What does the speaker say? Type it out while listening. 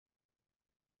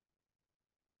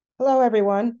Hello,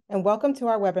 everyone, and welcome to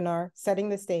our webinar, Setting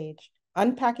the Stage,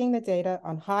 Unpacking the Data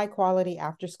on High-Quality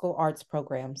After-School Arts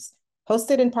Programs,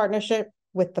 hosted in partnership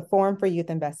with the Forum for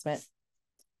Youth Investment.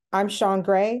 I'm Shaun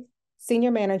Gray, Senior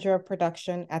Manager of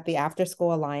Production at the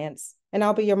Afterschool Alliance, and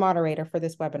I'll be your moderator for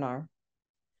this webinar.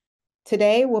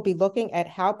 Today, we'll be looking at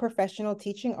how professional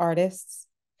teaching artists,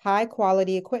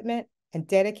 high-quality equipment, and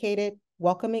dedicated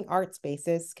welcoming art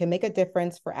spaces can make a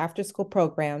difference for after-school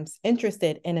programs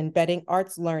interested in embedding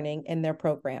arts learning in their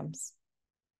programs.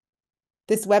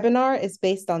 This webinar is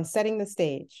based on Setting the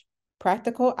Stage,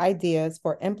 practical ideas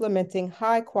for implementing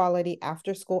high-quality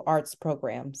after-school arts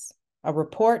programs, a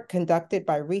report conducted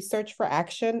by Research for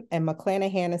Action and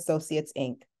McClanahan Associates,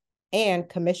 Inc., and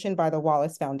commissioned by the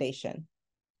Wallace Foundation.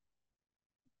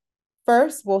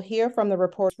 First, we'll hear from the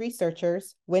report's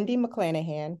researchers, Wendy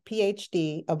McClanahan,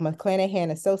 Ph.D. of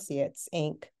McClanahan Associates,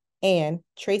 Inc., and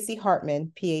Tracey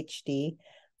Hartmann, Ph.D.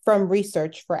 from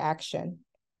Research for Action,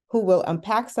 who will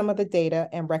unpack some of the data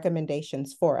and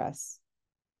recommendations for us.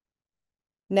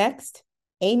 Next,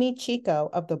 Aimee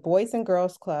Chico of the Boys and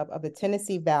Girls Club of the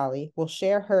Tennessee Valley will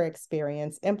share her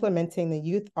experience implementing the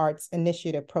Youth Arts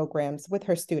Initiative programs with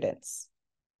her students.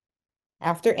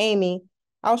 After Aimee,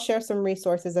 I'll share some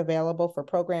resources available for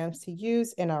programs to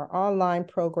use in our online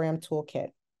program toolkit.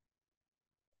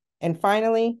 And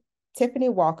finally, Tiffany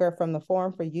Walker from the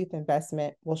Forum for Youth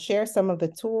Investment will share some of the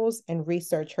tools and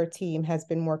research her team has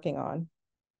been working on.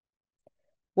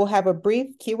 We'll have a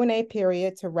brief Q&A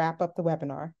period to wrap up the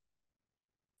webinar.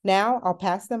 Now I'll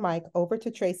pass the mic over to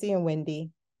Tracey and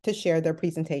Wendy to share their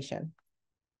presentation.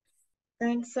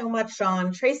 Thanks so much,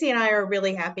 Shaun. Tracey and I are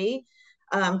really happy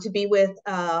to be with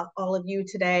all of you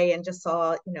today, and just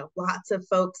saw lots of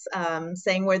folks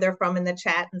saying where they're from in the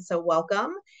chat, and so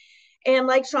welcome. And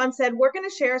like Shaun said, we're going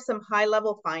to share some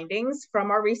high-level findings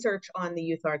from our research on the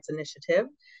Youth Arts Initiative,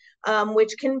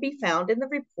 which can be found in the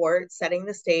report, Setting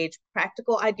the Stage,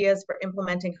 Practical Ideas for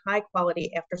Implementing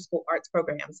High-Quality After-School Arts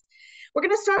Programs. We're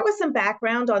going to start with some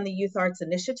background on the Youth Arts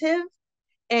Initiative,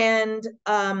 and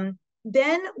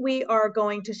then we are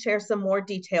going to share some more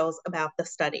details about the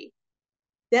study.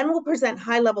 Then we'll present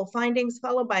high-level findings,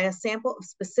 followed by a sample of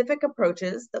specific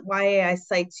approaches that YAI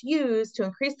sites use to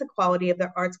increase the quality of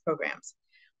their arts programs.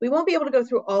 We won't be able to go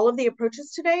through all of the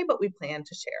approaches today, but we plan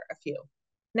to share a few.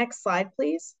 Next slide,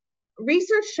 please.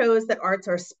 Research shows that arts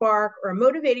are a spark or a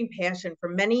motivating passion for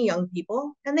many young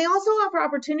people, and they also offer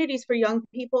opportunities for young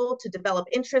people to develop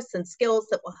interests and skills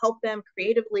that will help them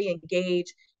creatively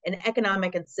engage in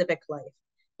economic and civic life.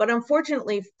 But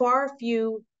unfortunately, far too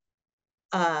few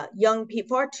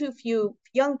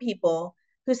young people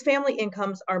whose family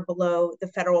incomes are below the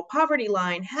federal poverty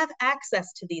line have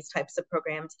access to these types of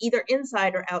programs, either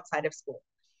inside or outside of school.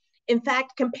 In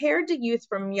fact, compared to youth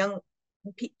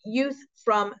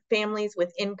from families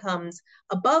with incomes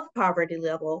above poverty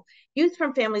level, youth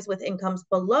from families with incomes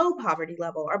below poverty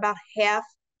level are about half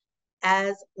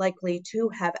as likely to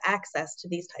have access to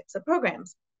these types of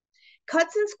programs.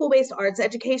 Cuts in school-based arts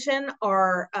education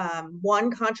are one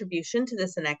contribution to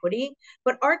this inequity,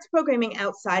 but arts programming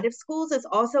outside of schools is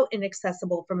also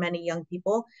inaccessible for many young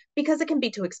people because it can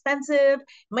be too expensive,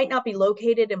 might not be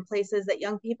located in places that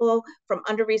young people from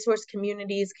under-resourced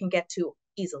communities can get to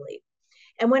easily.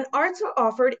 And when arts are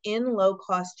offered in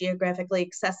low-cost, geographically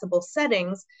accessible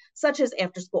settings, such as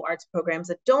after-school arts programs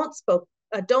that don't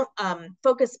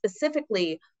focus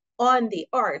specifically on the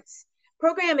arts,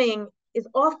 programming is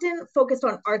often focused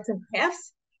on arts and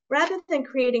crafts rather than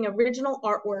creating original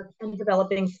artwork and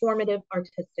developing formative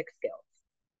artistic skills.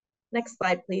 Next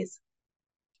slide, please.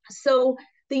 So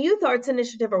the Youth Arts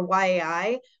Initiative, or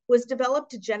YAI, was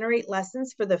developed to generate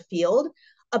lessons for the field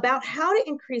about how to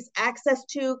increase access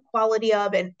to, quality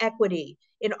of, and equity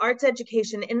in arts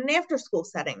education in an after-school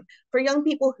setting for young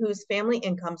people whose family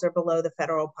incomes are below the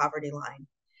federal poverty line.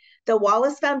 The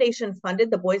Wallace Foundation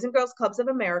funded the Boys and Girls Clubs of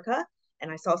America,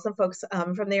 and I saw some folks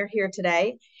from there here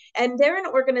today. And they're an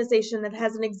organization that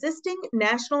has an existing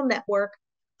national network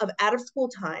of out-of-school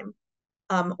time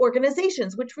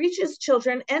organizations, which reaches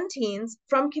children and teens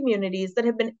from communities that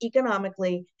have been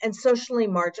economically and socially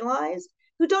marginalized,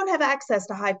 who don't have access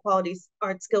to high-quality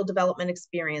art skill development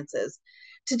experiences,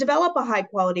 to develop a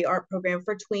high-quality art program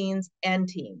for tweens and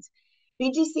teens.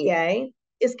 BGCA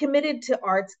is committed to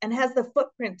arts and has the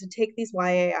footprint to take these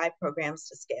YAI programs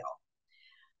to scale.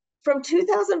 From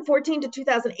 2014 to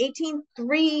 2018,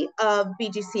 3 of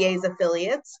BGCA's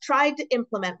affiliates tried to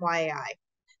implement YAI.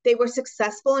 They were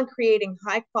successful in creating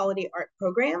high-quality art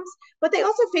programs, but they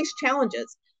also faced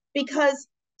challenges because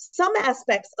some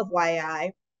aspects of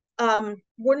YAI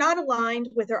were not aligned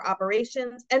with their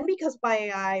operations, and because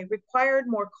YAI required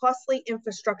more costly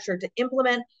infrastructure to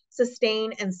implement,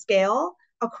 sustain, and scale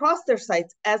across their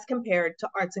sites as compared to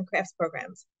arts and crafts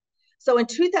programs. So in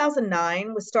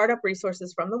 2009, with startup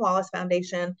resources from the Wallace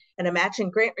Foundation and a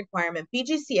matching grant requirement,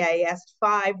 BGCA asked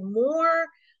 5 more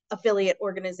affiliate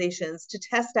organizations to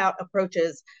test out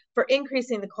approaches for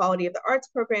increasing the quality of the arts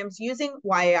programs using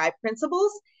YAI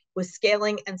principles with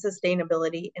scaling and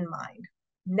sustainability in mind.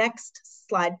 Next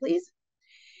slide, please.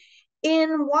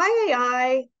 In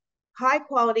YAI, high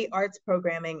quality arts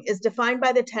programming is defined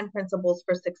by the 10 principles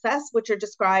for success, which are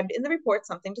described in the report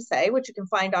Something to Say, which you can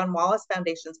find on Wallace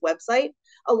Foundation's website,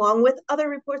 along with other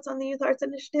reports on the Youth Arts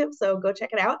Initiative, so go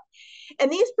check it out.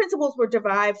 And these principles were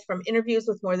derived from interviews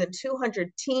with more than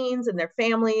 200 teens and their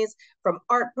families, from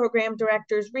art program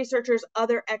directors, researchers,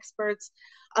 other experts,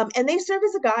 and they serve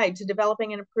as a guide to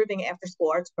developing and improving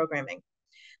after-school arts programming.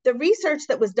 The research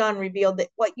that was done revealed that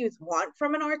what youth want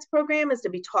from an arts program is to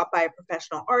be taught by a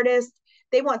professional artist.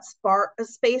 They want a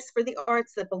space for the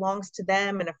arts that belongs to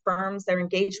them and affirms their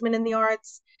engagement in the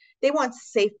arts. They want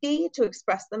safety to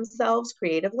express themselves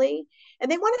creatively,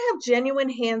 and they want to have genuine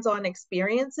hands-on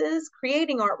experiences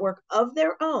creating artwork of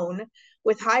their own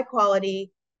with high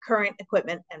quality current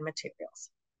equipment and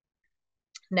materials.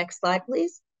 Next slide,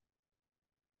 please.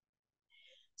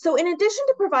 So in addition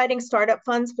to providing startup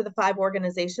funds for the 5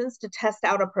 organizations to test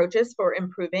out approaches for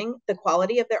improving the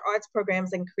quality of their arts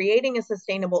programs and creating a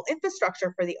sustainable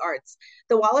infrastructure for the arts,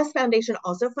 the Wallace Foundation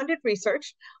also funded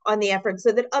research on the efforts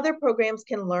so that other programs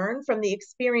can learn from the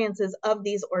experiences of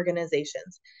these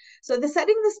organizations. So the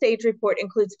Setting the Stage report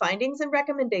includes findings and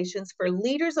recommendations for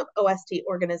leaders of OST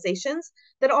organizations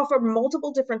that offer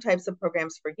multiple different types of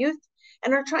programs for youth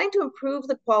and are trying to improve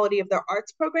the quality of their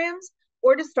arts programs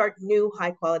or to start new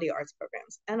high-quality arts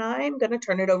programs. And I'm going to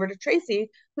turn it over to Tracey,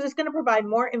 who's going to provide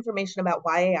more information about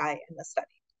YAI in the study.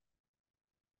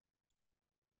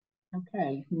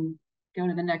 Okay, go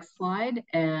to the next slide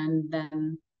and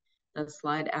then the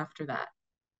slide after that.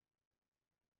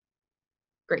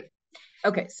 Great.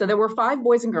 Okay, so there were 5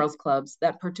 boys and girls clubs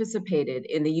that participated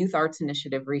in the Youth Arts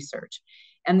Initiative research,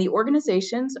 and the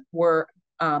organizations were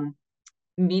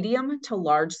medium to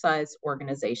large size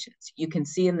organizations. You can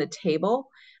see in the table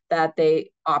that they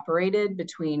operated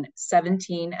between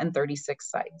 17 and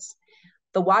 36 sites.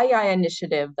 The YAI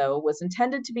initiative, though, was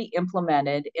intended to be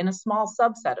implemented in a small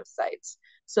subset of sites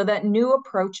so that new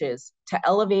approaches to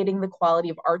elevating the quality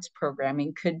of arts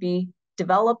programming could be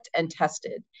developed and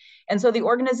tested. And so the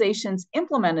organizations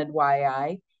implemented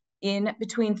YAI in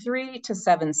between 3 to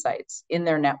 7 sites in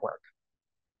their network.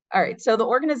 All right, so the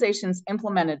organizations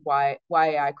implemented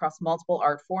YAI across multiple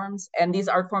art forms, and these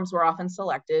art forms were often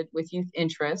selected with youth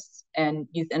interests and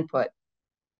youth input.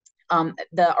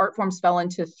 The art forms fell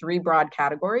into 3 broad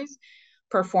categories: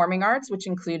 performing arts, which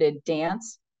included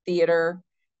dance, theater,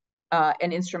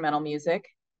 and instrumental music;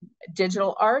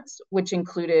 digital arts, which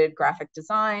included graphic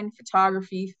design,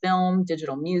 photography, film,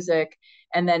 digital music;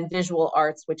 and then visual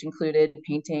arts, which included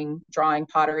painting, drawing,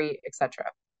 pottery, etc.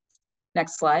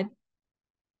 Next slide.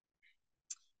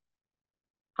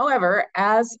 However,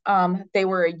 as they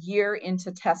were a year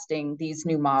into testing these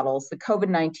new models, the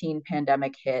COVID-19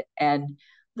 pandemic hit and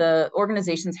the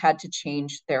organizations had to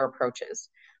change their approaches.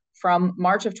 From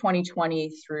March of 2020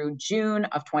 through June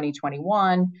of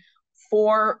 2021,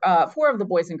 four of the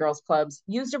Boys and Girls Clubs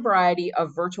used a variety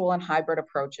of virtual and hybrid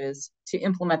approaches to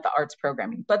implement the arts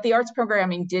programming, but the arts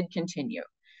programming did continue.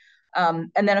 And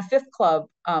then a 5th club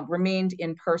remained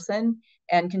in person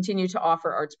and continued to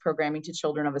offer arts programming to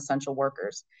children of essential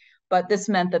workers. But this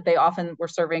meant that they often were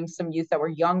serving some youth that were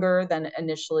younger than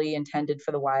initially intended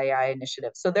for the YAI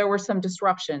initiative. So there were some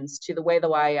disruptions to the way the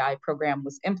YAI program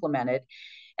was implemented.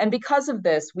 And because of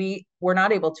this, we were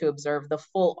not able to observe the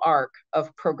full arc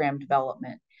of program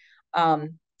development.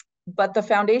 But the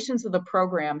foundations of the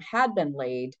program had been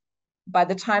laid by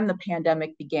the time the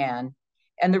pandemic began,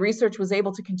 and the research was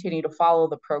able to continue to follow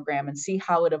the program and see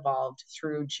how it evolved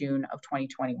through June of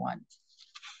 2021.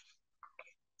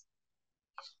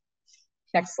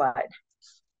 Next slide.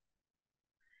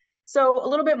 So a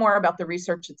little bit more about the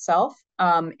research itself.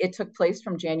 It took place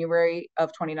from January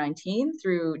of 2019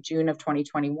 through June of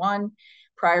 2021.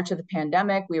 Prior to the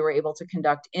pandemic, we were able to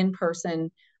conduct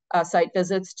in-person site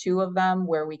visits, 2 of them,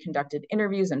 where we conducted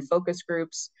interviews and focus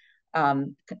groups,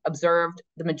 observed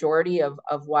the majority of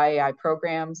YAI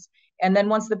programs. And then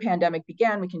once the pandemic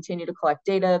began, we continued to collect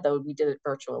data, though we did it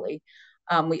virtually.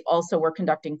 We also were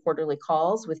conducting quarterly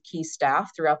calls with key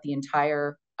staff throughout the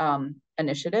entire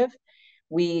initiative.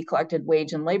 We collected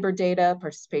wage and labor data,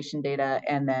 participation data,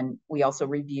 and then we also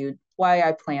reviewed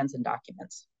YAI plans and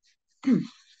documents.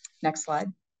 Next slide.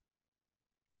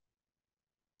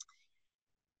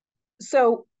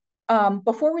 So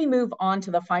before we move on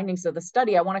to the findings of the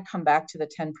study, I want to come back to the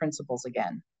 10 principles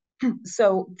again.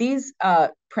 So these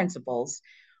principles,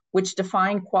 which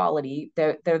define quality,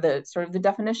 they're the sort of the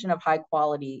definition of high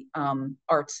quality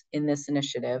arts in this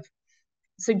initiative,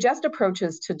 suggest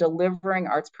approaches to delivering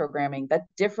arts programming that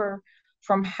differ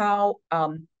from how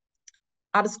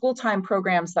out-of-school time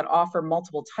programs that offer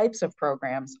multiple types of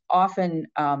programs often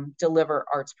deliver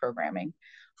arts programming.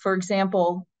 For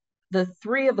example, the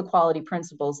three of the quality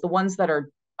principles, the ones that are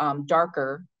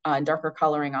darker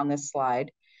coloring on this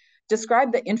slide,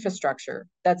 describe the infrastructure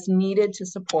that's needed to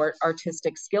support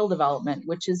artistic skill development,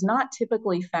 which is not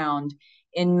typically found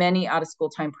in many out-of-school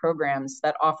time programs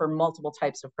that offer multiple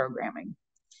types of programming.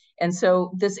 And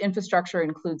so this infrastructure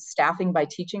includes staffing by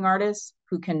teaching artists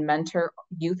who can mentor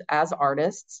youth as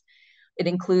artists. It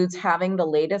includes having the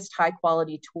latest high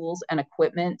quality tools and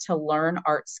equipment to learn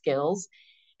art skills.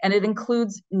 And it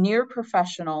includes near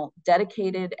professional,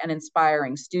 dedicated, and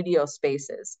inspiring studio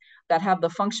spaces that have the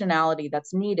functionality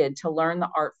that's needed to learn the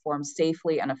art form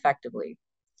safely and effectively.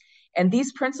 And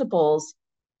these principles,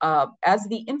 as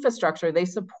the infrastructure, they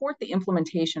support the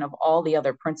implementation of all the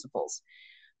other principles.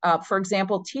 For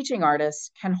example, teaching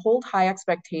artists can hold high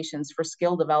expectations for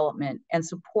skill development and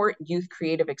support youth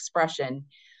creative expression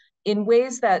in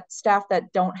ways that staff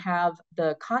that don't have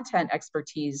the content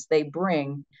expertise they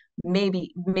bring may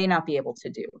not be able to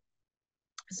do.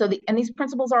 And these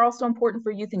principles are also important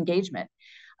for youth engagement.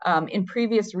 In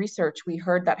previous research, we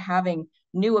heard that having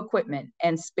new equipment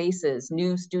and spaces,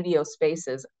 new studio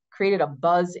spaces, created a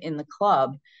buzz in the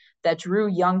club that drew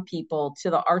young people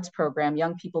to the arts program,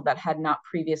 young people that had not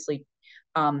previously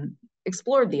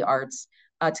explored the arts,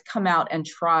 to come out and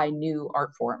try new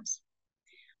art forms.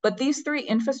 But these three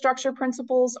infrastructure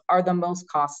principles are the most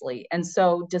costly. And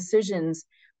so decisions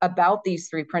about these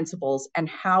three principles and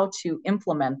how to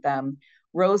implement them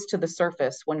rose to the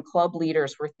surface when club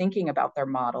leaders were thinking about their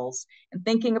models and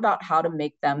thinking about how to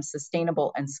make them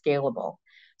sustainable and scalable.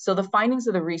 So the findings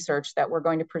of the research that we're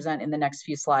going to present in the next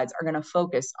few slides are going to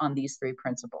focus on these three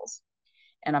principles.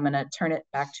 And I'm going to turn it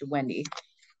back to Wendy.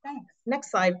 Thanks.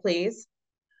 Next slide, please.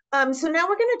 So now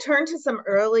we're going to turn to some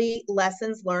early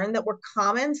lessons learned that were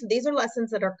common. So these are lessons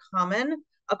that are common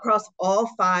across all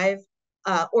 5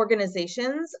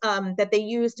 organizations that they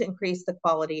use to increase the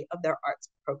quality of their arts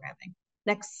programming.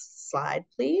 Next slide,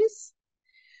 please.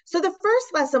 So the first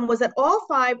lesson was that all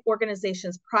 5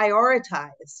 organizations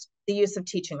prioritized the use of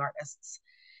teaching artists.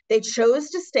 They chose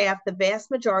to staff the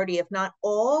vast majority, if not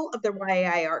all, of their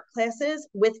YAI art classes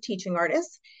with teaching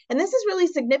artists. And this is really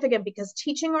significant because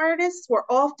teaching artists were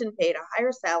often paid a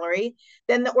higher salary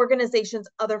than the organization's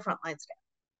other frontline staff.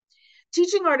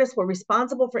 Teaching artists were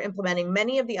responsible for implementing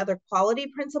many of the other quality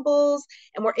principles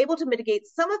and were able to mitigate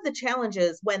some of the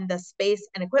challenges when the space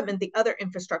and equipment, the other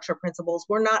infrastructure principles,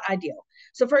 were not ideal.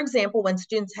 So for example, when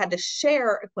students had to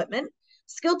share equipment,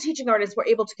 skilled teaching artists were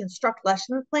able to construct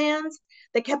lesson plans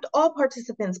that kept all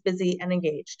participants busy and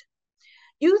engaged.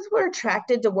 Youth were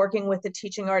attracted to working with the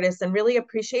teaching artists and really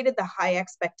appreciated the high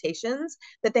expectations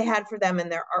that they had for them in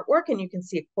their artwork. And you can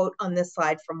see a quote on this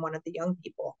slide from one of the young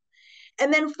people.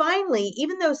 And then finally,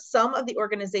 even though some of the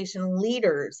organization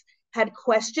leaders had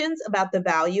questions about the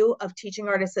value of teaching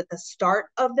artists at the start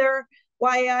of their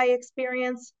YI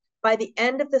experience, by the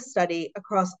end of the study,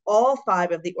 across all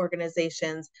 5 of the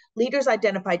organizations, leaders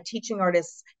identified teaching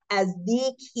artists as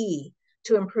the key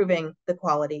to improving the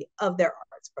quality of their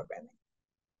arts programming.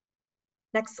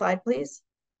 Next slide, please.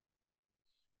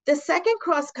 The second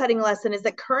cross-cutting lesson is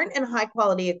that current and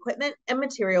high-quality equipment and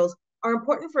materials are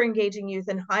important for engaging youth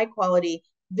in high-quality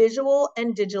visual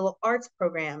and digital arts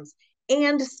programs,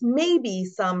 and maybe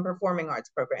some performing arts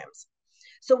programs.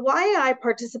 So YI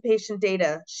participation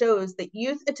data shows that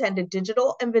youth attended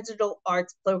digital and visual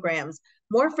arts programs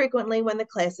more frequently when the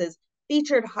classes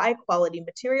featured high-quality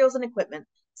materials and equipment,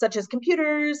 such as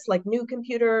computers, like new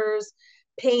computers,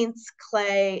 paints,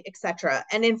 clay, etc.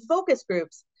 And in focus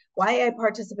groups, YI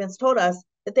participants told us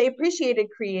that they appreciated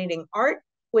creating art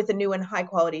with the new and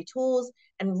high-quality tools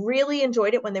and really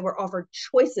enjoyed it when they were offered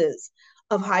choices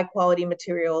of high-quality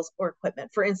materials or equipment.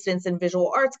 For instance, in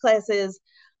visual arts classes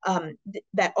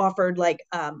that offered like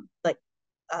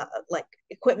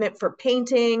equipment for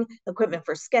painting, equipment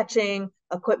for sketching,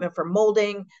 equipment for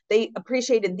molding. They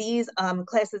appreciated these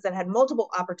classes that had multiple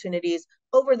opportunities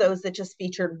over those that just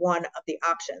featured one of the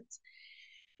options.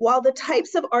 While the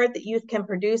types of art that youth can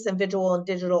produce in visual and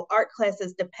digital art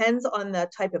classes depends on the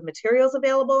type of materials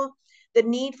available, the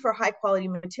need for high quality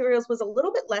materials was a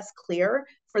little bit less clear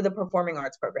for the performing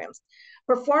arts programs.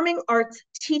 Performing arts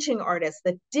teaching artists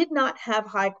that did not have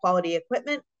high quality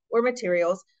equipment or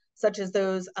materials, such as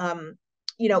those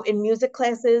in music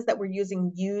classes that were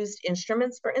using used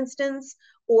instruments, for instance,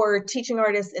 or teaching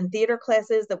artists in theater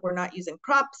classes that were not using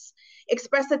props,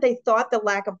 expressed that they thought the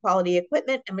lack of quality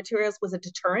equipment and materials was a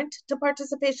deterrent to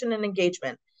participation and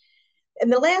engagement.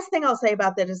 And the last thing I'll say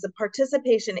about that is the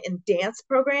participation in dance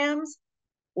programs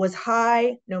was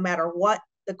high, no matter what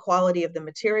the quality of the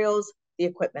materials, the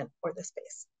equipment, or the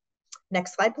space.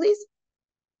 Next slide, please.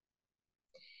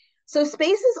 So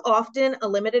space is often a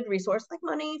limited resource, like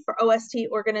money, for OST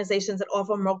organizations that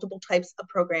offer multiple types of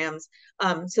programs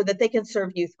so that they can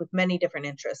serve youth with many different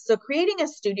interests. So creating a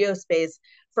studio space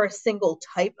for a single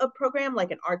type of program,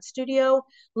 like an art studio,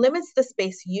 limits the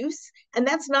space use, and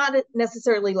that's not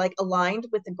necessarily like aligned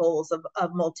with the goals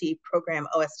of multi-program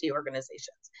OST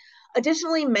organizations.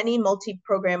 Additionally, many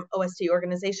multi-program OST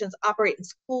organizations operate in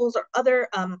schools or other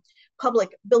public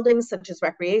buildings, such as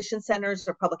recreation centers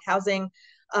or public housing,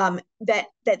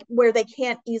 that where they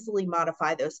can't easily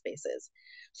modify those spaces.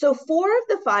 So 4 of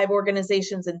the 5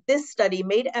 organizations in this study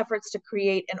made efforts to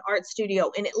create an art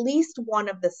studio in at least one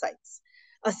of the sites,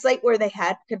 a site where they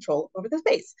had control over the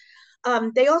space.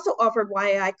 They also offered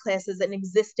YAI classes in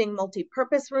existing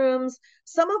multi-purpose rooms,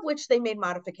 some of which they made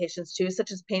modifications to,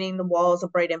 such as painting the walls a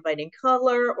bright inviting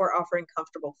color, or offering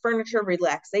comfortable furniture,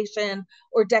 relaxation,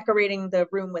 or decorating the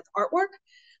room with artwork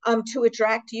to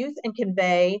attract youth and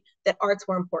convey that arts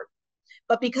were important.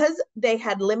 But because they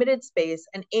had limited space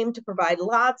and aimed to provide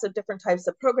lots of different types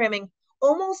of programming,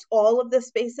 almost all of the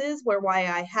spaces where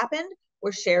YAI happened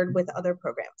were shared with other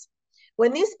programs.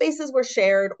 When these spaces were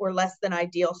shared or less than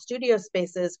ideal studio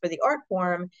spaces for the art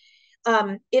form,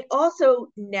 it also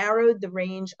narrowed the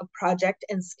range of project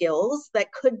and skills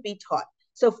that could be taught.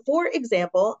 So for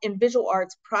example, in visual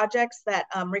arts, projects that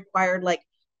required like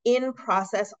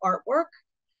in-process artwork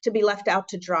to be left out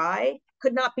to dry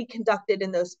could not be conducted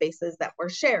in those spaces that were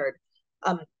shared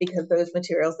because those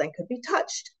materials then could be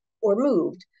touched or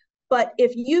moved. But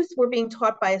if youth were being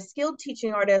taught by a skilled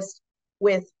teaching artist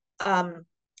with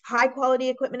high quality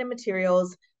equipment and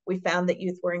materials, we found that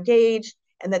youth were engaged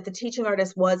and that the teaching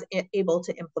artist was able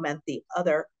to implement the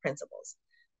other principles.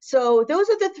 So those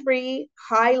are the 3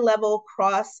 high-level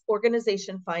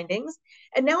cross-organization findings.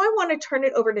 And now I want to turn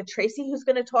it over to Tracey, who's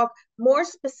going to talk more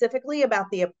specifically about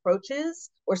the approaches,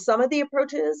 or some of the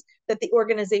approaches that the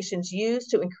organizations use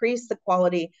to increase the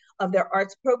quality of their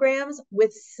arts programs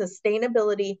with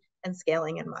sustainability and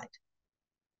scaling in mind.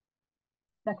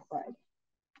 Next slide.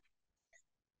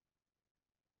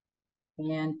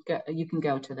 And you can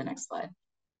go to the next slide.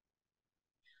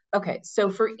 Okay, so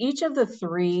for each of the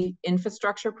 3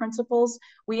 infrastructure principles,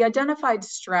 we identified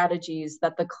strategies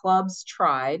that the clubs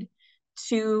tried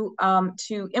to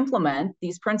implement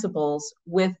these principles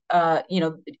with,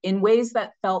 in ways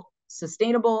that felt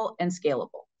sustainable and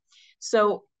scalable.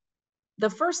 So the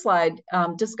first slide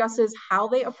discusses how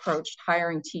they approached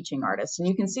hiring teaching artists. And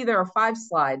you can see there are 5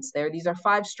 slides there. These are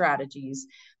 5 strategies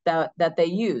that they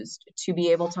used to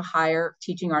be able to hire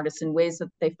teaching artists in ways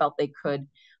that they felt they could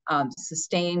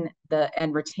sustain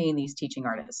and retain these teaching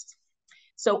artists.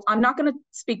 So I'm not going to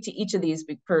speak to each of these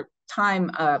for time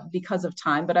because of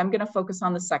time, but I'm going to focus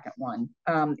on the second one,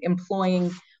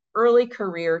 employing early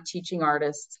career teaching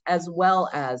artists as well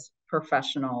as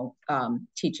professional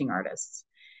teaching artists.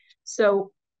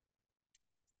 So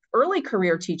early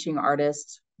career teaching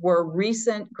artists were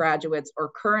recent graduates or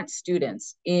current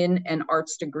students in an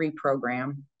arts degree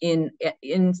program in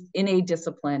a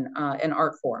discipline, an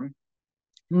art form.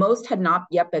 Most had not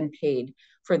yet been paid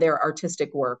for their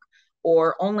artistic work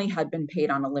or only had been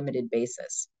paid on a limited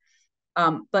basis.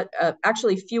 But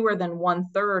actually fewer than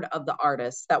 1/3 of the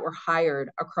artists that were hired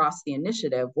across the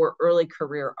initiative were early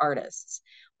career artists.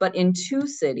 But in 2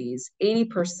 cities,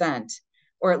 80%,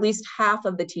 or at least half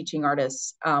of the teaching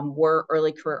artists were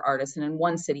early career artists. And in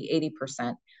 1 city,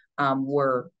 80%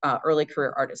 were early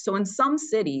career artists. So in some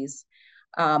cities,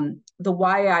 the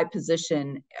YI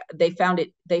position, they found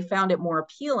it more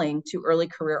appealing to early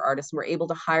career artists and were able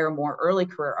to hire more early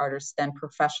career artists than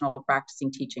professional practicing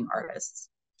teaching artists.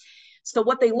 So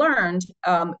what they learned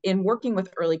in working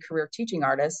with early career teaching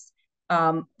artists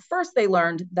First, they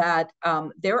learned that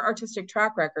their artistic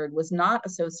track record was not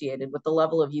associated with the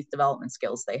level of youth development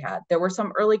skills they had. There were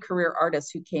some early career artists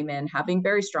who came in having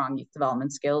very strong youth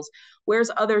development skills,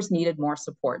 whereas others needed more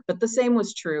support. But the same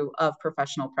was true of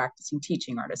professional practicing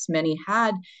teaching artists. Many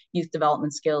had youth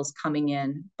development skills coming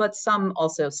in, but some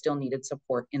also still needed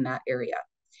support in that area.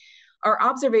 Our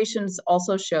observations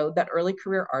also showed that early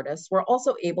career artists were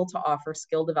also able to offer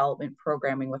skill development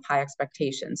programming with high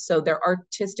expectations. So their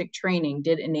artistic training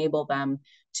did enable them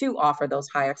to offer those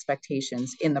high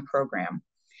expectations in the program.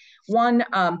 One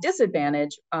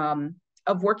disadvantage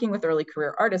of working with early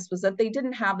career artists was that they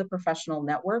didn't have the professional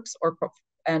networks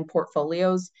and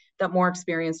portfolios that more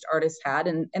experienced artists had,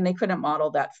 and they couldn't model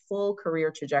that full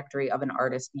career trajectory of an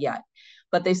artist yet.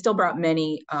 But they still brought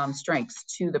many strengths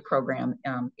to the program,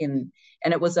 and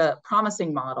it was a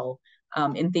promising model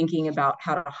in thinking about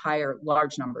how to hire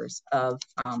large numbers of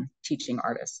teaching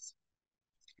artists.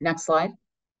 Next slide.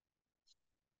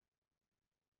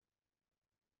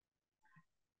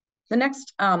 The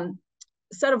next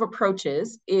set of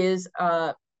approaches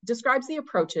describes the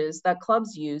approaches that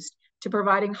clubs used to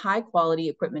providing high quality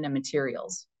equipment and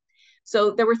materials. So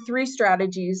there were 3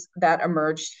 strategies that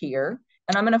emerged here,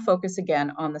 and I'm going to focus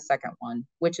again on the second one,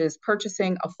 which is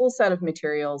purchasing a full set of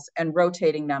materials and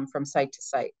rotating them from site to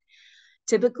site.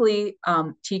 Typically,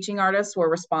 teaching artists were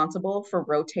responsible for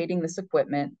rotating this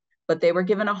equipment, but they were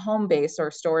given a home base or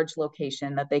storage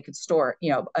location that they could store,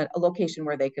 a location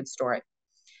where they could store it.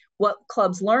 What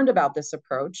clubs learned about this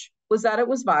approach was that it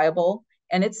was viable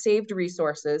and it saved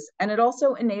resources, and it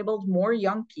also enabled more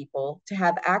young people to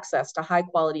have access to high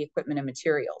quality equipment and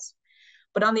materials.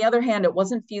 But on the other hand, it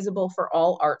wasn't feasible for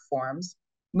all art forms.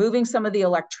 Moving some of the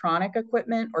electronic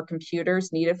equipment or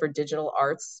computers needed for digital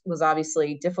arts was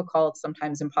obviously difficult,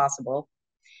 sometimes impossible.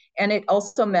 And it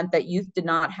also meant that youth did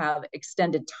not have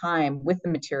extended time with the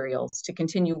materials to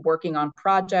continue working on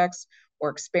projects or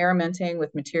experimenting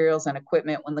with materials and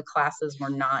equipment when the classes were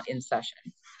not in session.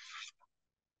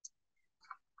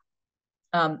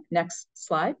 Next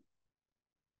slide.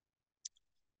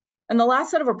 And the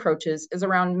last set of approaches is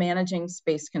around managing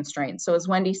space constraints. So as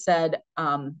Wendy said,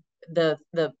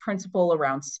 the principle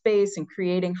around space and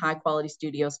creating high quality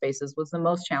studio spaces was the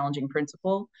most challenging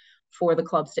principle for the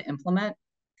clubs to implement.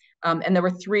 And there were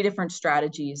 3 different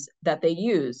strategies that they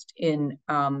used in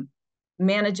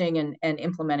managing and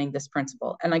implementing this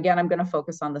principle. And again, I'm going to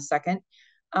focus on the second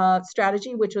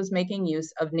strategy, which was making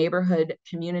use of neighborhood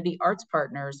community arts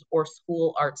partners or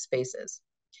school art spaces.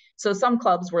 So some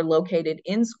clubs were located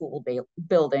in school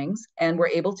buildings and were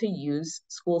able to use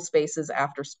school spaces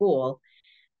after school.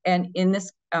 And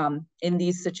in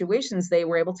these situations, they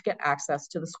were able to get access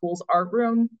to the school's art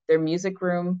room, their music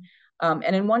room,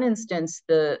 and in one instance,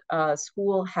 the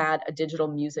school had a digital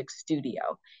music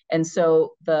studio. And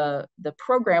so the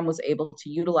program was able to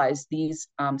utilize these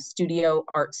studio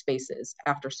art spaces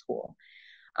after school.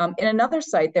 In another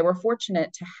site, they were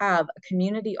fortunate to have a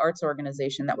community arts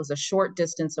organization that was a short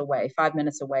distance away, 5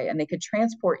 minutes away, and they could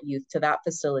transport youth to that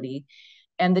facility.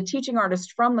 And the teaching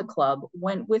artist from the club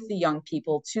went with the young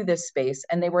people to this space,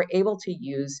 and they were able to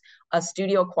use a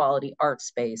studio quality art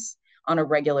space on a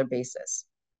regular basis.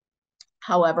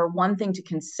 However, one thing to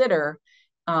consider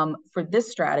for this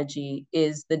strategy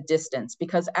is the distance,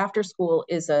 because after school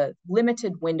is a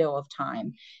limited window of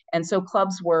time. And so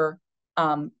clubs were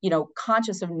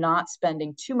conscious of not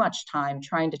spending too much time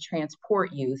trying to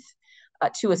transport youth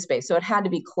to a space. So it had to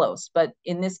be close. But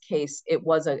in this case, it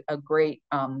was a great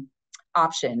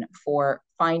option for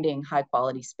finding high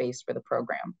quality space for the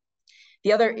program.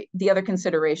 The other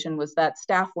consideration was that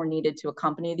staff were needed to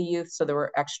accompany the youth. So there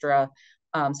were extra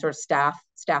sort of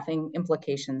staffing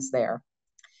implications there.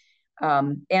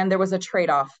 And there was a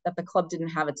trade-off that the club didn't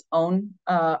have its own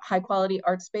high quality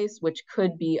art space, which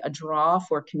could be a draw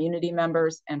for community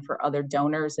members and for other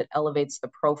donors. It elevates the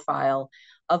profile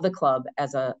of the club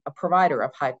as a provider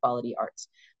of high quality arts.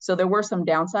 So there were some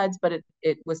downsides, but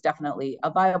it was definitely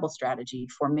a viable strategy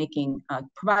for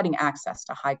providing access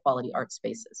to high quality art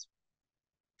spaces.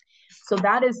 So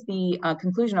that is the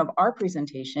conclusion of our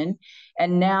presentation.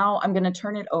 And now I'm going to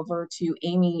turn it over to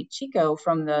Aimee Chico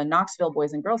from the Knoxville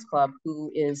Boys and Girls Club,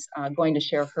 who is going to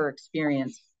share her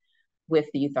experience with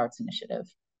the Youth Arts Initiative.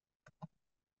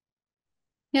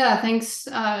 Yeah, thanks,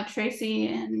 Tracey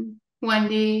and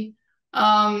Wendy.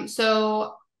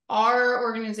 So our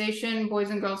organization, Boys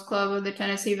and Girls Club of the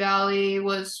Tennessee Valley,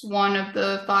 was one of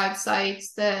the 5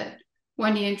 sites that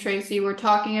Wendy and Tracey were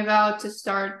talking about to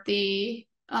start the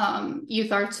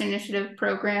Youth Arts Initiative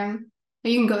program.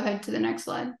 You can go ahead to the next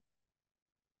slide.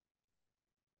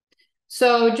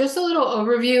 So just a little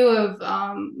overview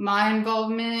of my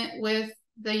involvement with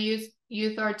the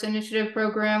Youth Arts Initiative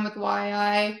program with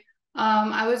YI.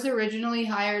 I was originally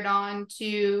hired on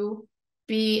to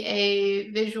be a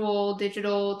visual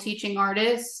digital teaching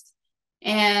artist.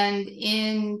 And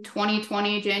in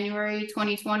 2020, January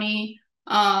 2020,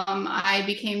 I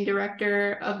became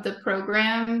director of the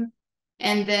program.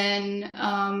 And then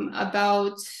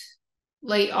about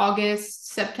late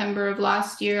August, September of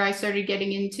last year, I started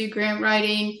getting into grant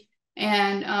writing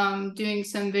and doing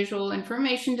some visual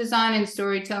information design and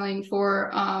storytelling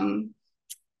for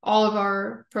all of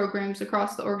our programs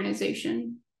across the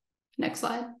organization. Next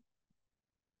slide.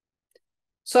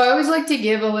 So I always like to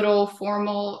give a little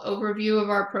formal overview of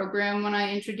our program when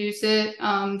I introduce it.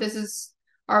 This is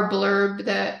our blurb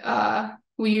that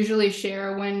we usually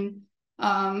share when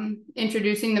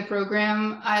introducing the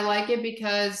program. I like it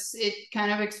because it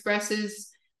kind of expresses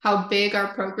how big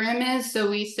our program is. So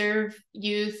we serve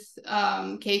youth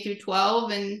K through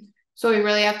 12, and so we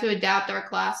really have to adapt our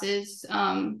classes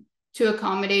to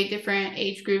accommodate different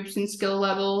age groups and skill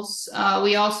levels.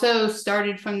 We also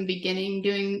started from the beginning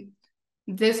doing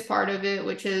this part of it,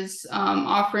 which is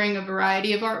offering a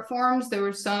variety of art forms. There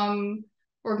were some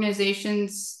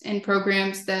organizations and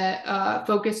programs that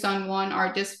focused on one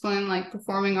art discipline, like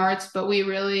performing arts, but we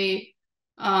really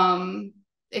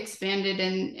expanded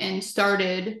and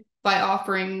started by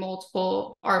offering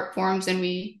multiple art forms, and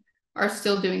we are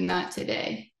still doing that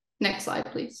today. Next slide,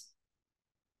 please.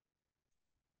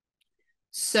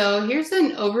 So here's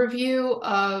an overview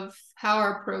of how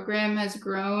our program has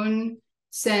grown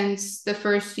since the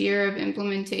first year of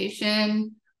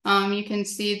implementation. You can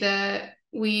see that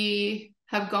we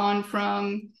have gone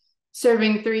from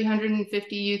serving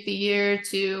 350 youth a year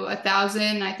to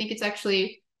 1,000. I think it's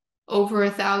actually over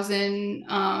 1,000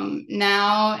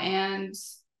 now. And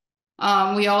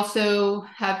we also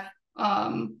have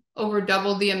over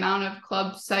doubled the amount of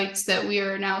club sites that we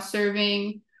are now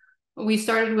serving. We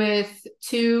started with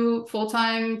 2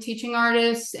 full-time teaching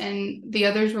artists and the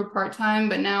others were part-time,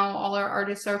 but now all our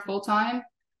artists are full-time.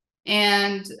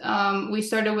 And we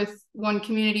started with 1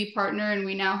 community partner, and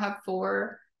we now have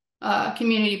 4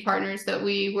 community partners that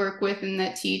we work with and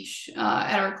that teach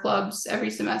at our clubs every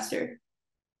semester.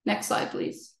 Next slide,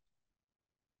 please.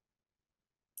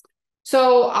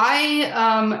 So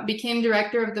I became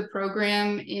director of the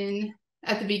program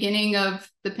at the beginning of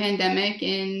the pandemic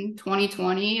in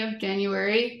 2020 of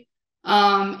January.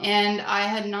 And I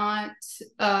had not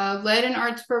led an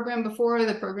arts program before.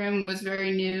 The program was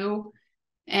very new,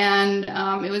 and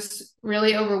it was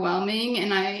really overwhelming.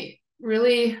 And I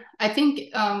think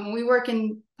when we work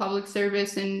in public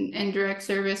service and direct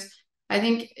service, I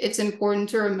think it's important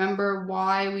to remember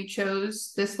why we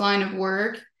chose this line of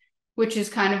work, which is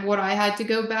kind of what I had to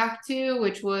go back to,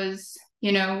 which was,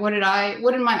 you know, what did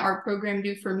my art program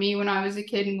do for me when I was a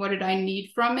kid, and what did I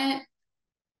need from it?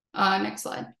 Next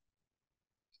slide.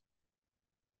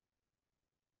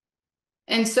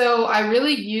 And so I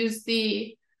really used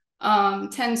the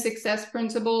 10 success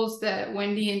principles that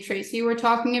Wendy and Tracey were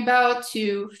talking about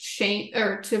to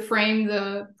frame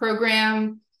the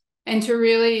program and to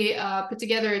really put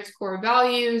together its core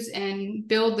values and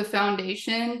build the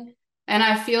foundation. And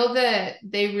I feel that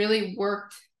they really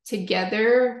worked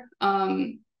together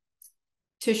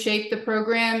to shape the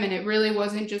program. And it really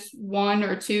wasn't just 1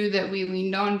 or 2 that we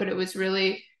leaned on, but it was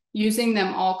really using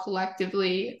them all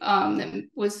collectively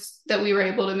that we were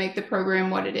able to make the program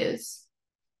what it is.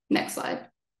 Next slide.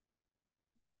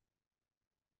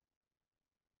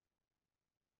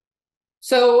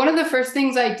 So one of the first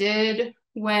things I did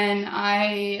when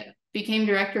I became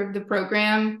director of the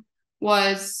program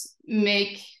was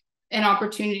make an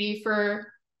opportunity for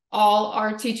all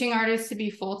our teaching artists to be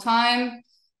full-time.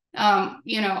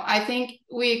 You know, I think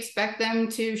we expect them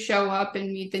to show up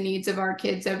and meet the needs of our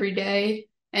kids every day.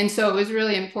 And so it was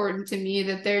really important to me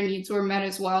that their needs were met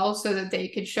as well, so that they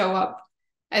could show up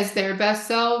as their best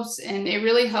selves. And it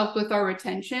really helped with our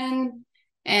retention.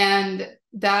 And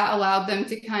that allowed them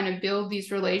to kind of build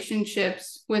these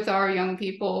relationships with our young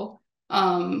people,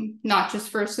 not just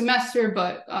for a semester,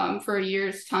 but for a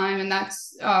year's time. And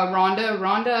that's Rhonda.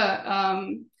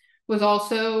 Rhonda was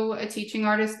also a teaching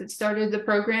artist that started the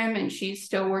program, and she's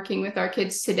still working with our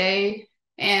kids today.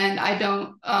 And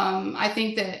I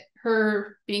think that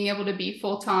her being able to be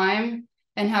full-time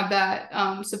and have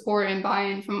that support and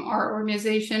buy-in from our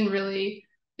organization really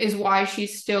is why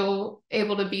she's still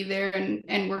able to be there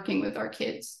and working with our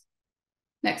kids.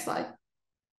 Next slide.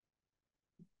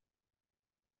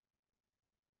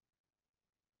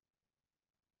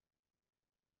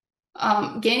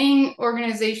 Gaining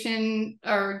organization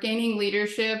or gaining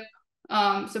leadership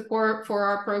support for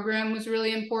our program was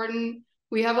really important.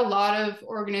 We have a lot of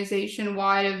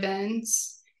organization-wide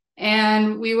events,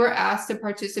 And we were asked to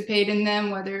participate in them,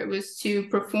 whether it was to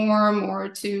perform or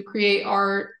to create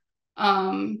art,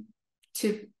 to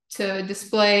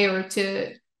display or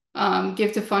to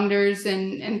give to funders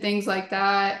and things like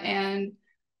that. And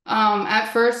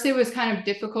at first it was kind of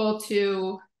difficult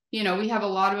to, we have a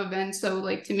lot of events, so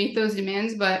like to meet those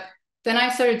demands, but then I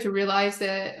started to realize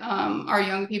that our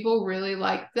young people really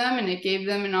liked them, and it gave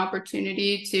them an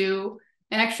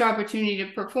extra opportunity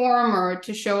to perform or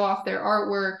to show off their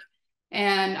artwork.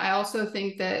 And I also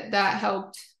think that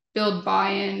helped build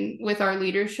buy-in with our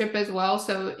leadership as well.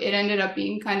 So it ended up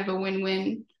being kind of a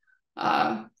win-win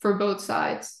for both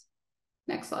sides.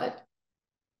 Next slide.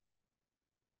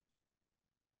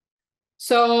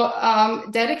 So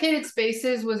dedicated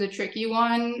spaces was a tricky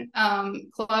one.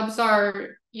 Clubs are,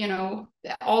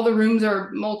 all the rooms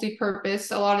are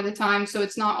multi-purpose a lot of the time, so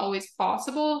it's not always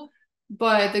possible.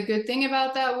 But the good thing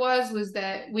about that was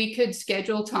that we could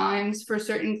schedule times for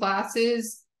certain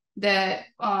classes that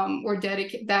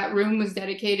that room was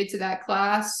dedicated to that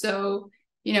class. So,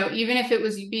 even if it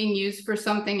was being used for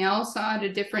something else at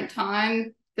a different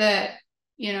time, that,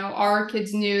 our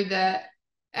kids knew that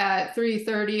at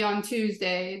 3:30 on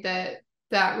Tuesday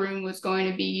that room was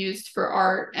going to be used for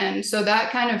art. And so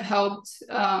that kind of helped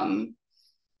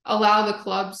allow the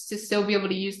clubs to still be able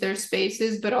to use their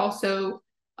spaces, but also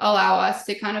allow us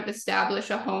to kind of establish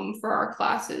a home for our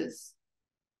classes.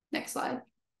 Next slide.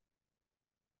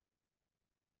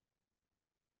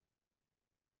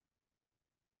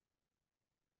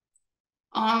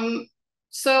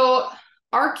 So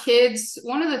our kids,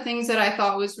 one of the things that I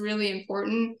thought was really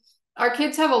important, our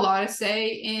kids have a lot of say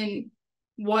in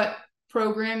what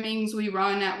programmings we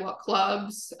run at what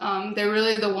clubs. They're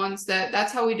really the ones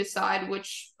that's how we decide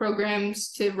which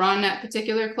programs to run at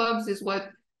particular clubs, is what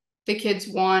the kids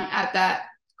want at that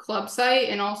club site.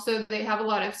 And also they have a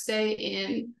lot of say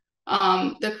in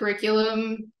the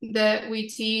curriculum that we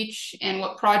teach and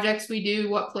what projects we do,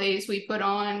 what plays we put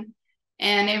on.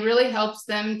 And it really helps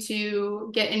them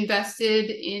to get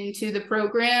invested into the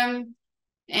program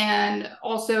and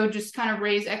also just kind of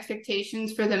raise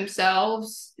expectations for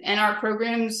themselves. And our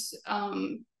programs,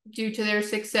 due to their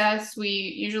success, we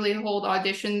usually hold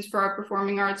auditions for our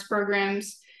performing arts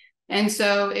programs. And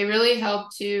so it really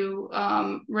helped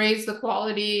to raise the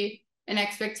quality and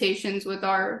expectations with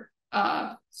our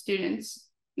students.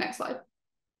 Next slide.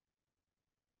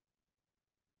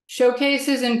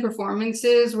 Showcases and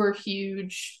performances were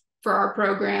huge for our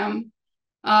program.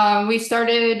 We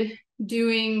started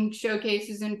doing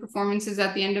showcases and performances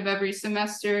at the end of every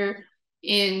semester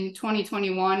in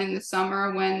 2021 in the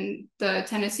summer, when the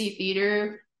Tennessee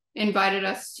Theater invited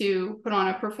us to put on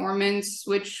a performance,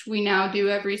 which we now do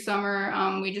every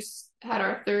summer. We just had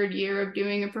our 3rd year of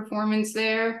doing a performance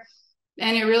there.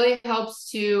 And it really helps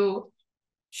to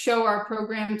show our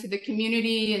program to the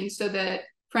community, and so that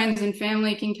friends and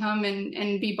family can come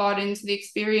and be bought into the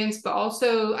experience. But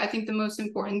also, I think the most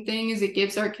important thing is it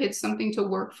gives our kids something to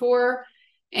work for.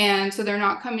 And so they're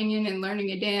not coming in and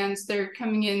learning a dance. They're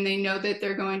coming in, they know that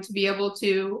they're going to be able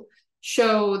to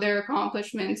show their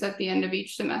accomplishments at the end of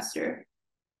each semester.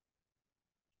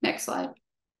 Next slide.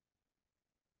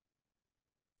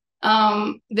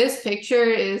 This picture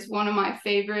is one of my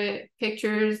favorite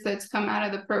pictures that's come out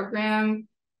of the program.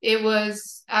 It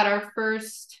was at our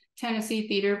first Tennessee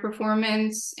Theater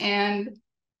performance, and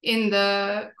in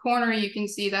the corner you can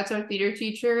see that's our theater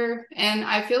teacher. And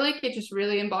I feel like it just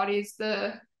really embodies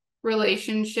the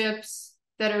relationships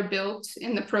that are built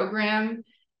in the program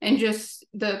and just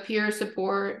the peer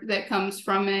support that comes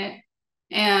from it.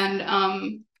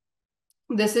 And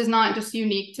this is not just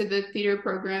unique to the theater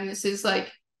program. This is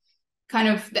like kind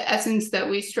of the essence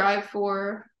that we strive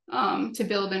for to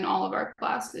build in all of our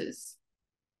classes.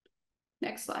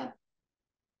 Next slide.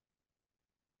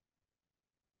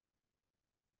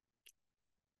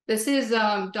 This is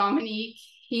Dominique.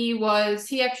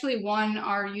 He actually won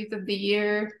our Youth of the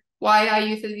Year, YI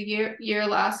Youth of the Year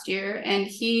last year, and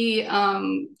he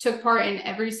took part in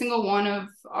every single one of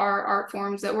our art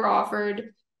forms that were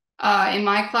offered. In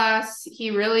my class, he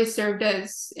really served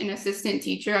as an assistant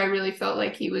teacher. I really felt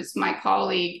like he was my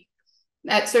colleague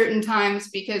at certain times,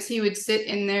 because he would sit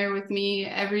in there with me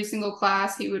every single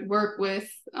class. He would work with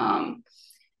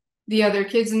the other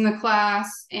kids in the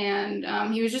class,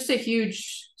 and he was just a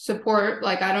huge support.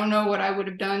 Like, I don't know what I would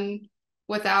have done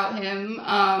without him.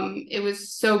 It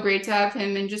was so great to have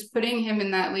him, and just putting him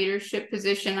in that leadership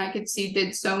position, I could see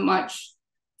did so much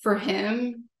for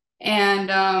him. And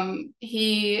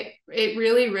it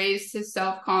really raised his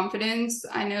self-confidence.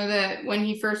 I know that when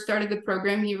he first started the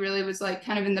program, he really was like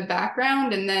kind of in the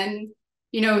background, and then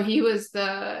he was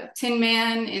the Tin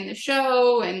Man in the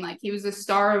show, and like he was the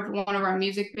star of one of our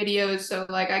music videos. So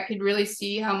like I could really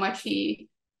see how much he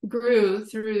grew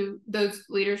through those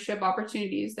leadership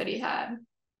opportunities that he had.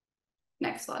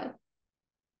 Next slide.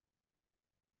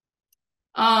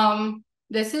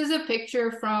 This is a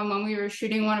picture from when we were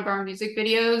shooting one of our music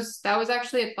videos. That was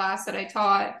actually a class that I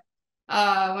taught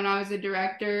when I was a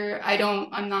director. I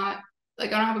don't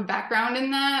have a background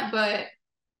in that, but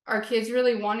our kids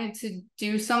really wanted to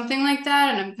do something like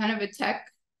that. And I'm kind of a tech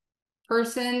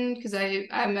person because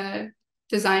I'm a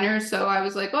designer. So I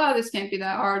was like, oh, this can't be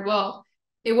that hard. Well,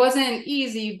 it wasn't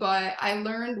easy, but I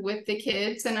learned with the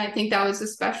kids. And I think that was a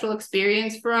special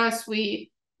experience for us.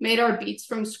 We made our beats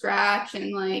from scratch,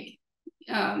 and like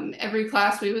every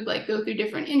class we would like go through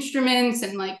different instruments,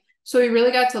 and like so we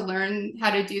really got to learn how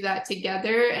to do that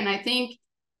together. And I think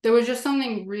there was just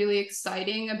something really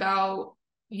exciting about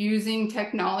using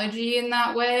technology in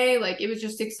that way. Like it was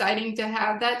just exciting to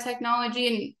have that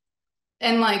technology,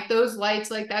 and like those lights,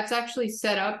 like that's actually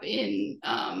set up in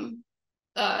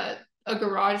a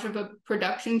garage of a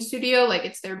production studio. Like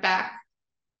it's their back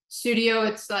studio.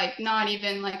 It's like not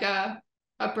even like a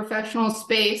professional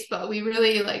space, but we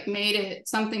really like made it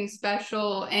something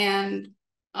special and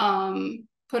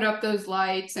put up those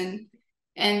lights, and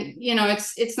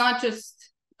it's not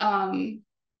just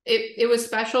it was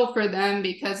special for them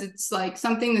because it's like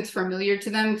something that's familiar to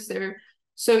them because they're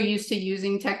so used to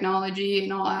using technology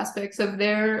in all aspects of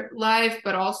their life,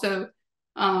 but also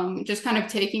just kind of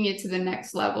taking it to the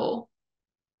next level.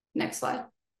 Next slide.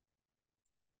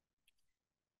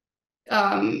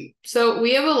 So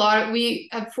we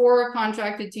have 4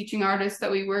 contracted teaching artists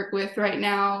that we work with right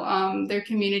now. They're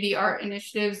community art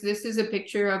initiatives. This is a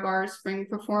picture of our spring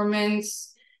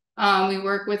performance. We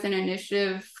work with an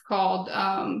initiative called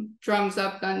Drums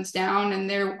Up, Guns Down, and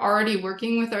they're already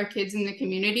working with our kids in the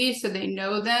community, so they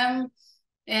know them.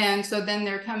 And so then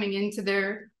they're coming into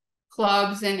their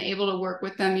clubs and able to work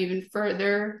with them even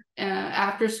further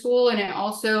after school. And it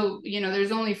also,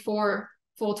 there's only 4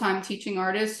 full-time teaching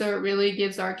artists, so it really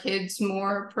gives our kids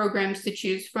more programs to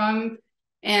choose from,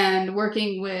 and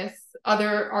working with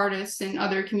other artists and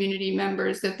other community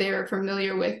members that they're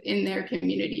familiar with in their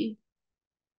community.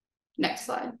 Next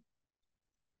slide.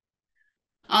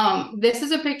 This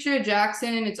is a picture of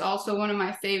Jackson. It's also one of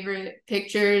my favorite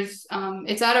pictures.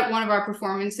 It's at one of our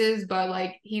performances, but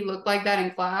like he looked like that in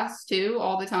class too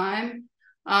all the time.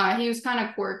 He was kind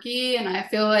of quirky, and I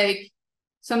feel like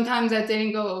sometimes that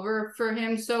didn't go over for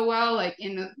him so well, like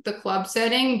in the club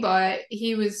setting, but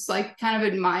he was like kind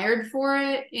of admired for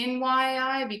it in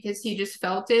YI because he just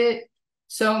felt it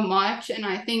so much. And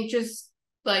I think just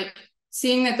like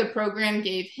seeing that the program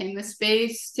gave him the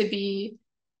space to be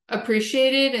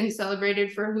appreciated and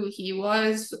celebrated for who he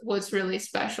was really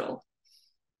special.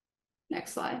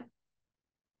 Next slide.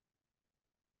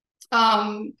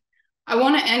 I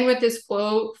want to end with this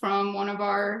quote from one of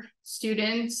our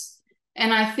students.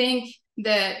 And I think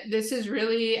that this is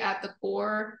really at the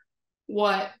core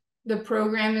what the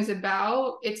program is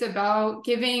about. It's about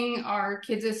giving our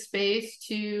kids a space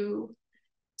to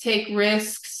take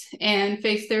risks and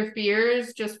face their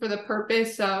fears just for the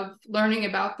purpose of learning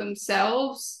about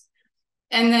themselves,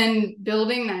 and then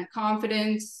building that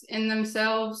confidence in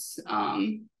themselves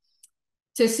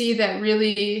to see that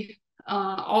really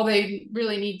all they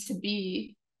really need to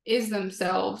be is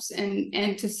themselves,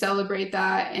 and to celebrate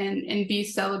that and be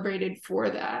celebrated for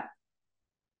that.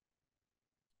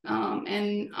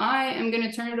 And I am going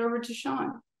to turn it over to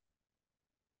Shaun.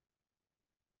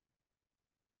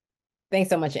 Thanks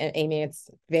so much, Aimee. It's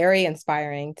very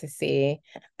inspiring to see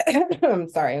I'm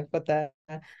sorry, what the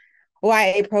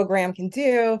YA program can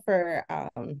do for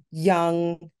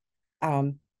young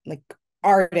like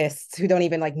artists who don't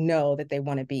even like know that they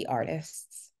want to be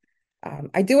artists.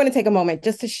 I do want to take a moment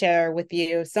just to share with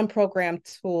you some program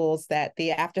tools that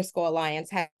the Afterschool Alliance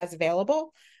has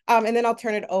available. And then I'll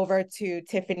turn it over to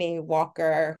Tiffany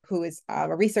Walker, who is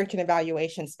a research and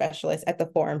evaluation specialist at the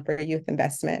Forum for Youth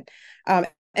Investment. And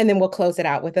then we'll close it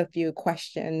out with a few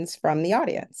questions from the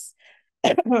audience.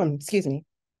 Excuse me.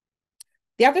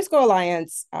 The Afterschool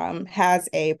Alliance has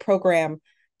a program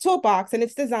toolbox, and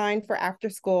it's designed for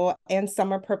after-school and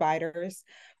summer providers.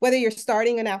 Whether you're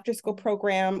starting an after-school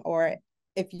program or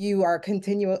if you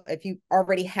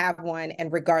already have one,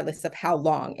 and regardless of how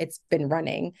long it's been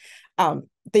running,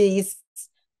 this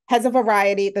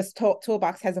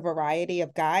toolbox has a variety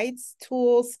of guides,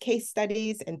 tools, case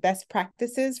studies, and best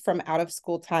practices from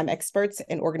out-of-school time experts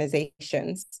and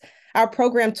organizations. Our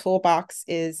program toolbox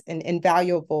is an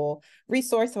invaluable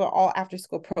resource for all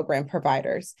after-school program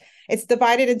providers. It's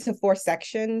divided into 4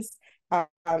 sections.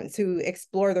 to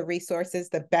explore the resources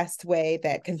the best way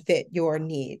that can fit your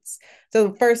needs. So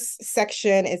the first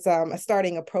section is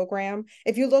starting a program.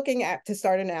 If you're looking to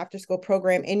start an after-school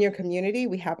program in your community,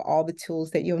 we have all the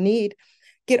tools that you'll need.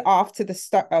 Get off to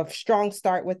the strong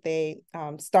start with a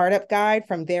startup guide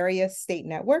from various state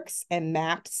networks and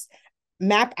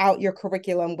map out your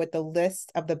curriculum with the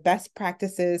list of the best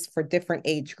practices for different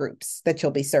age groups that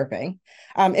you'll be serving.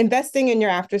 Investing in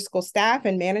your after-school staff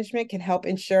and management can help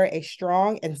ensure a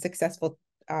strong and successful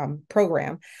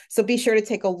program. So be sure to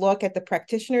take a look at the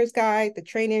practitioner's guide, the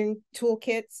training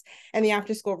toolkits, and the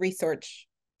after-school research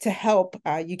to help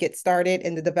you get started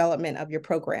in the development of your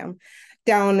program.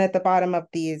 Down at the bottom of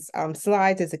these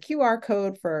slides is a QR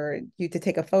code for you to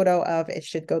take a photo of. It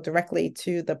should go directly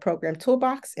to the program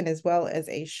toolbox, and as well as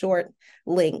a short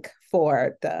link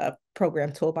for the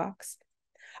program toolbox.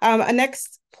 A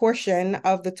next portion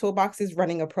of the toolbox is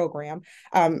running a program.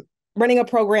 Running a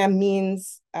program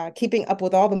means keeping up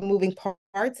with all the moving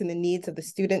parts and the needs of the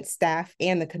students, staff,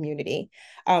 and the community.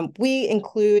 We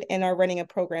include in our running a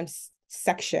program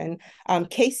section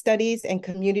case studies and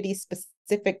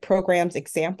community-specific programs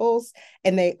examples,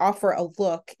 and they offer a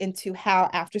look into how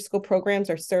after-school programs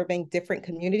are serving different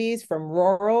communities from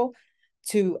rural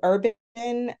to urban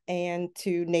and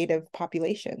to Native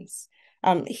populations.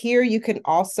 Here you can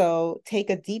also take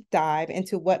a deep dive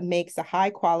into what makes a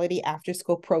high-quality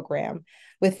after-school program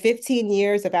with 15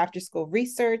 years of after-school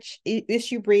research,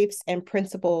 issue briefs, and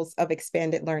principles of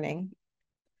expanded learning.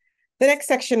 The next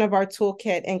section of our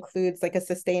toolkit includes like a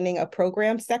sustaining a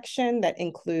program section that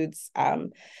includes a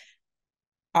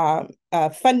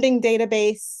funding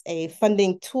database, a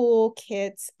funding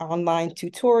toolkit, online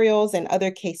tutorials, and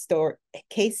other case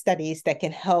studies that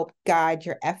can help guide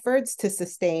your efforts to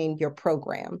sustain your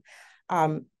program.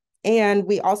 And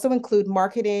we also include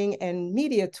marketing and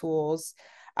media tools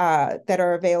that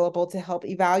are available to help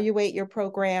evaluate your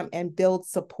program and build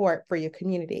support for your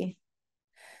community.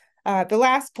 The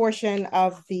last portion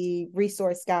of the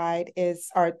resource guide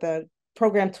the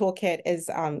program toolkit is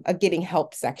a getting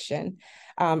help section.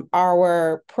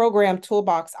 Our program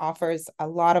toolbox offers a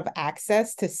lot of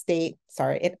access to state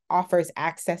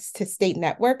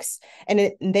networks,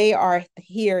 and they are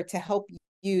here to help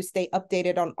you stay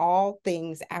updated on all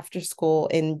things after school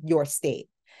in your state.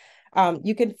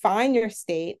 You can find your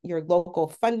state, your local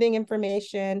funding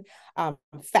information,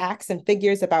 facts and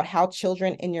figures about how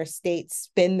children in your state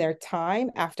spend their time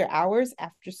after hours,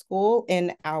 after school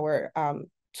in our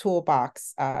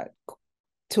toolbox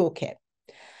toolkit.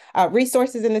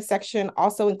 Resources in this section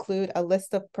also include a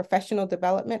list of professional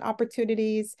development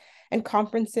opportunities and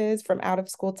conferences from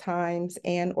out-of-school times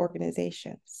and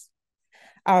organizations.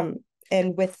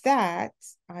 And with that,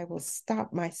 I will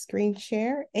stop my screen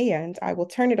share and I will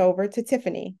turn it over to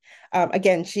Tiffany.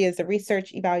 Again, she is a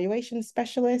research evaluation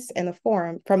specialist and the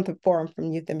Forum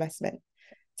from Youth Investment.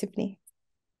 Tiffany.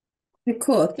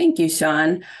 Cool. Thank you,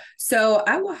 Shaun. So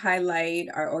I will highlight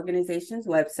our organization's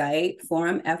website,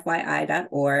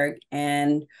 forumfyi.org,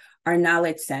 and our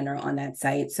knowledge center on that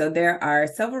site. So there are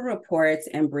several reports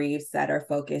and briefs that are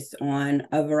focused on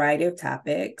a variety of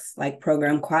topics like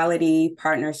program quality,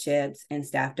 partnerships, and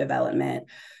staff development.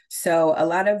 So a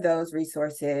lot of those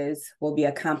resources will be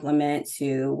a complement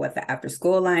to what the After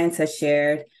School Alliance has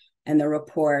shared and the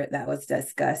report that was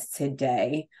discussed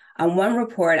today. One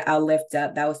report I'll lift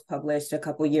up that was published a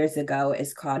couple years ago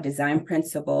is called Design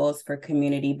Principles for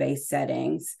Community-Based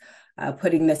Settings,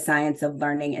 Putting the Science of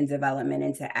Learning and Development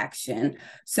into Action.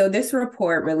 So this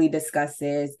report really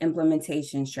discusses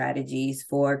implementation strategies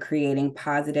for creating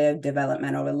positive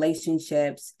developmental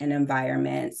relationships and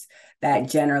environments that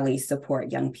generally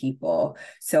support young people.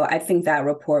 So I think that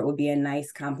report would be a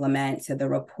nice complement to the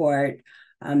report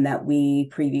that we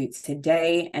previewed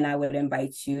today, and I would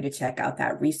invite you to check out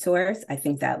that resource. I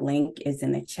think that link is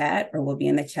in the chat or will be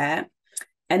in the chat.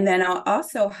 And then I'll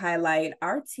also highlight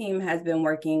our team has been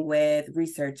working with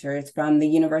researchers from the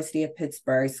University of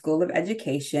Pittsburgh School of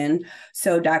Education,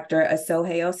 so Dr.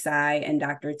 Asohe Osai and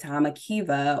Dr. Tom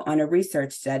Akiva on a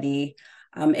research study.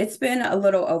 It's been a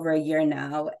little over a year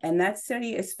now, and that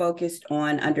study is focused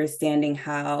on understanding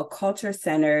how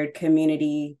culture-centered,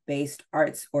 community-based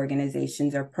arts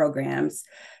organizations or programs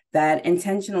that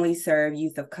intentionally serve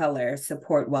youth of color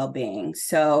support well-being.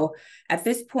 So at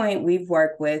this point, we've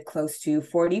worked with close to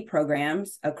 40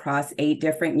 programs across 8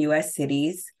 different US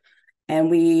cities, and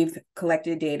we've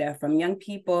collected data from young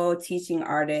people, teaching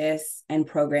artists, and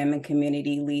program and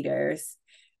community leaders.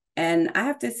 And I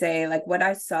have to say, like what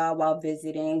I saw while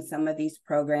visiting some of these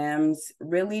programs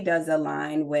really does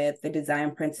align with the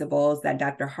design principles that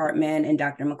Dr. Hartmann and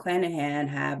Dr. McClanahan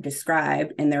have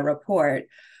described in their report.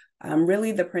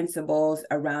 really the principles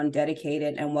around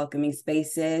dedicated and welcoming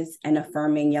spaces and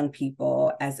affirming young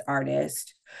people as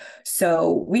artists.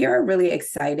 So we are really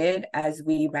excited as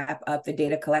we wrap up the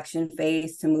data collection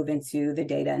phase to move into the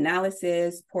data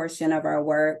analysis portion of our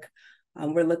work.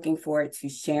 We're looking forward to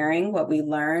sharing what we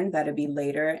learned. That'll be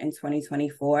later in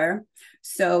 2024.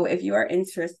 So if you are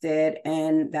interested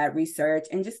in that research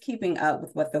and just keeping up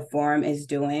with what the forum is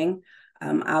doing,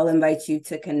 I'll invite you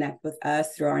to connect with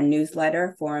us through our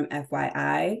newsletter, Forum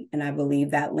FYI, and I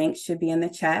believe that link should be in the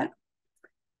chat.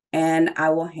 And I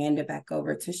will hand it back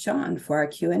over to Shaun for our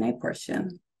Q&A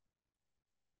portion.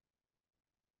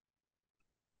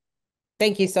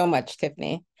 Thank you so much,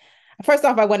 Tiffany. First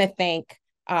off, I want to thank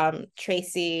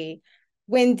Tracey,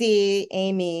 Wendy,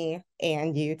 Aimee,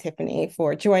 and you, Tiffany,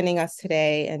 for joining us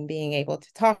today and being able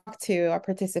to talk to our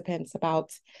participants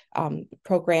about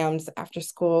programs after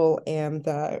school and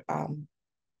the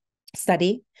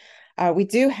study. We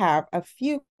do have a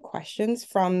few questions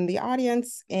from the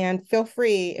audience, and feel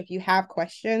free, if you have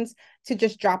questions, to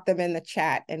just drop them in the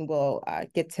chat and we'll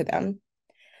get to them.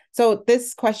 So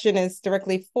this question is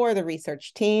directly for the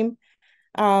research team.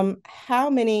 How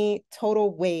many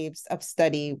total waves of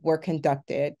study were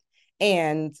conducted,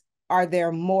 and are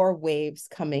there more waves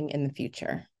coming in the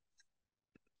future?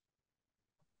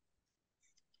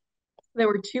 There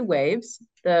were 2 waves.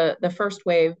 The first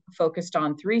wave focused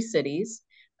on 3 cities,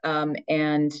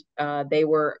 and they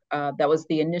were that was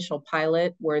the initial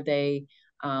pilot where they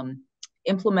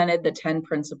implemented the 10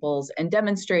 principles and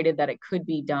demonstrated that it could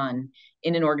be done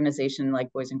in an organization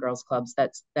like Boys and Girls Clubs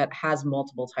that has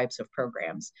multiple types of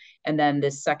programs. And then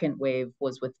this second wave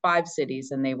was with 5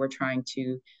 cities, and they were trying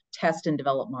to test and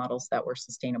develop models that were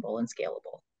sustainable and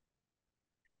scalable.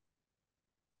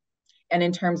 And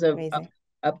in terms of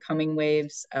upcoming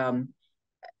waves,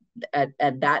 at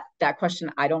that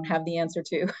question, I don't have the answer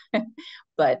to,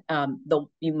 but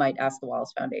you might ask the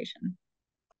Wallace Foundation.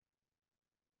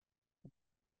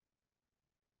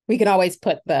 We can always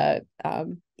put the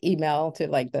email to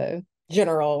like the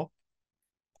general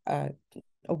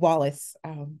Wallace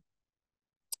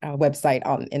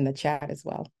website in the chat as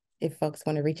well, if folks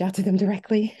want to reach out to them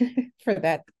directly for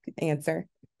that answer.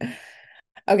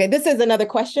 Okay, this is another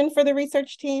question for the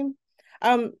research team.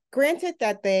 Granted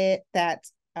that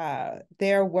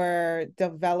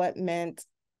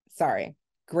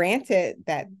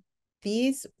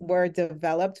these were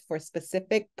developed for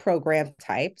specific program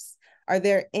types, are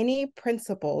there any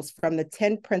principles from the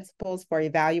 10 principles for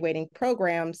evaluating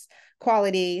programs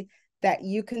quality that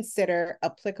you consider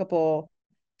applicable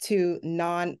to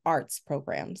non-arts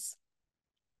programs?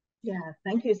 Yeah,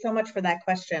 thank you so much for that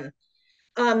question.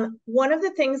 One of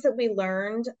the things that we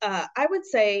learned, I would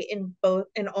say in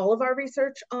all of our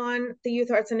research on the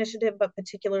Youth Arts Initiative, but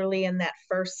particularly in that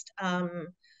first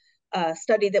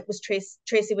study that was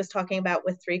Tracey was talking about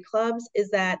with 3 clubs, is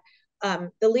that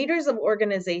the leaders of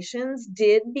organizations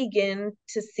did begin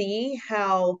to see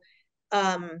how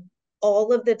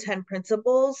all of the 10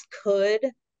 principles could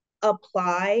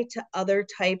apply to other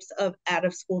types of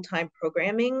out-of-school time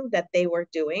programming that they were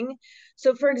doing.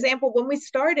 So for example, when we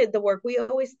started the work, we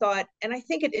always thought, and I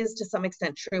think it is to some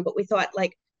extent true, but we thought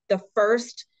like the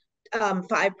first 5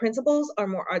 principles are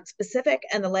more art specific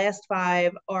and the last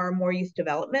 5 are more youth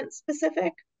development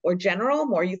specific or general,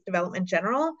 more youth development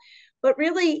general. But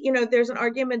really, there's an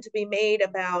argument to be made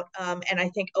about, and I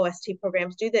think OST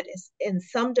programs do that, is in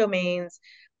some domains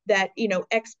that,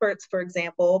 experts, for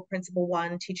example, Principle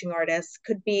 1, teaching artists,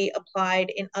 could be applied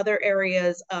in other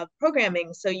areas of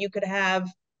programming. So you could have,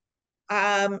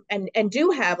 and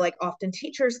do have, like often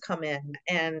teachers come in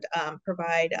and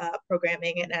provide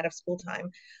programming and out of school time.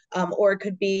 Or it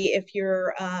could be if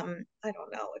you're, I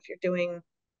don't know, if you're doing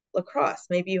lacrosse,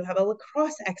 maybe you have a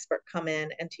lacrosse expert come in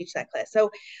and teach that class.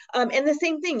 So, and the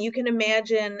same thing, you can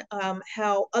imagine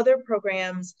how other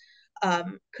programs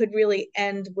could really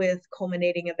end with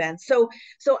culminating events. So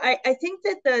I think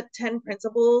that the 10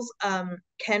 principles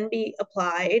can be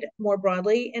applied more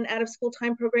broadly in out-of-school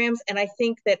time programs. And I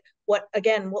think that what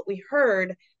we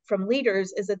heard from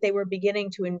leaders is that they were beginning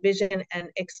to envision and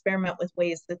experiment with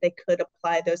ways that they could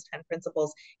apply those 10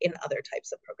 principles in other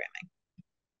types of programming.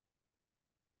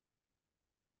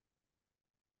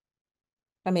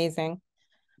 Amazing.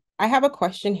 I have a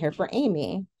question here for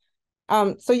Aimee.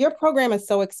 So your program is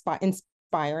so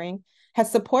inspiring.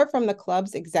 Has support from the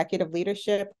club's executive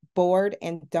leadership, board,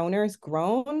 and donors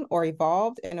grown or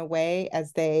evolved in a way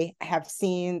as they have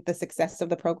seen the success of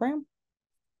the program?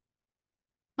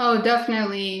 Oh,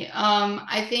 definitely.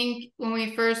 I think when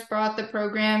we first brought the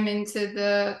program into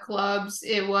the clubs,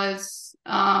 it was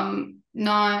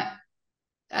not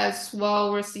as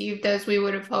well received as we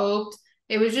would have hoped.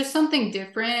 it was just something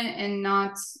different and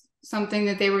not something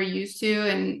that they were used to,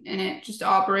 and it just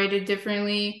operated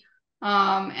differently.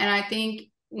 And I think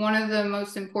one of the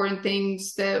most important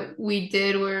things that we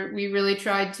did were we really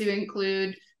tried to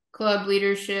include club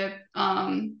leadership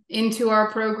into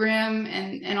our program,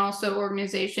 and also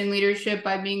organization leadership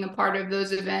by being a part of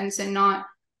those events, and not,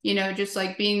 you know, just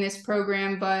like being this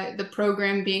program, but the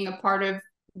program being a part of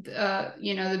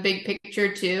you know, the big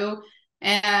picture too.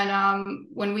 And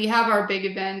when we have our big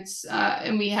events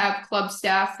and we have club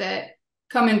staff that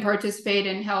come and participate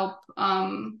and help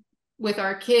with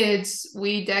our kids,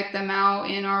 we deck them out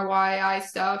in our YI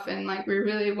stuff, and like we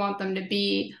really want them to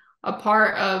be a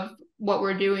part of what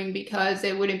we're doing, because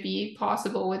it wouldn't be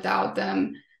possible without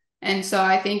them. And so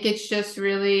I think it's just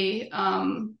really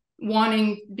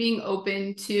being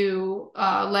open to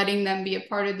letting them be a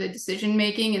part of the decision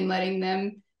making and letting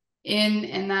them in,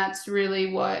 and that's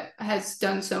really what has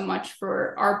done so much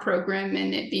for our program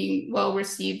and it being well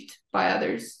received by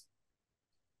others.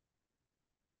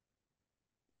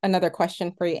 Another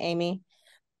question for you, Aimee.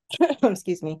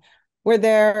 Excuse me. Were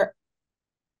there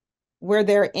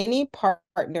any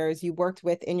partners you worked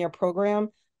with in your program,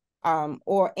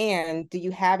 and do you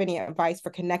have any advice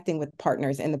for connecting with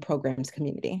partners in the program's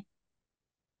community?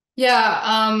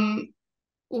 Yeah,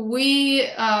 we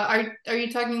are you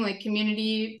talking like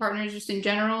community partners just in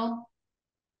general?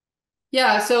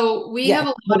 Yeah, so we have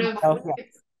a lot of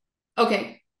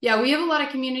okay. Yeah, we have a lot of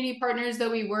community partners that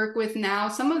we work with now.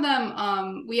 Some of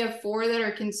them, we have 4 that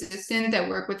are consistent that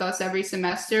work with us every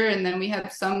semester, and then we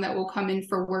have some that will come in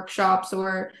for workshops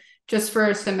or just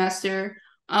for a semester.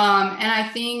 And I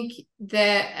think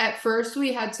that at first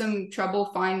we had some trouble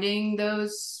finding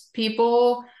those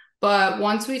people, but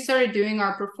once we started doing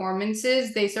our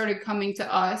performances, they started coming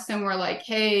to us and we're like,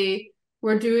 hey,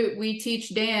 we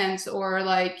teach dance, or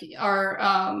like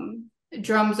our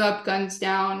drums up guns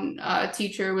down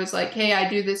teacher was like, hey, I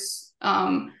do this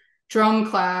drum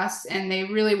class, and they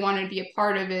really wanted to be a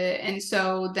part of it. And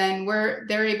so then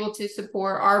they're able to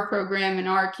support our program and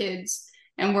our kids,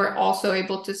 and we're also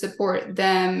able to support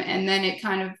them, and then it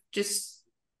kind of just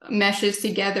meshes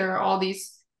together all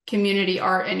these community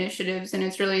art initiatives, and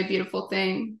it's really a beautiful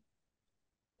thing.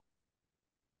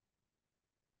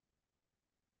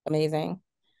 Amazing.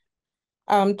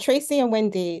 Tracey and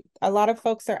Wendy, a lot of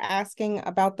folks are asking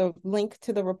about the link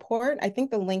to the report. I think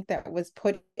the link that was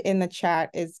put in the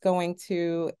chat is going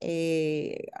to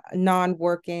a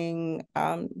non-working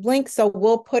link. So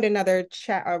we'll put another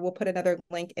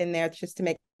link in there just to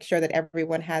make sure that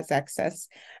everyone has access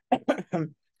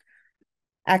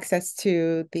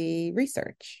to the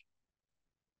research.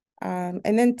 And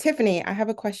then Tiffany, I have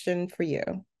a question for you.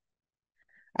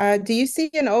 Do you see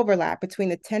an overlap between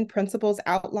the 10 principles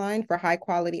outlined for high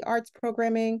quality arts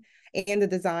programming and the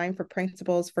design for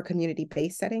principles for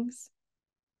community-based settings?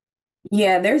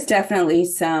 Yeah, there's definitely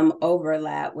some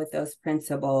overlap with those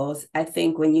principles. I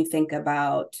think when you think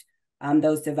about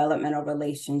those developmental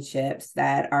relationships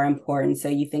that are important, so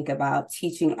you think about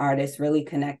teaching artists really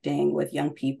connecting with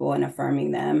young people and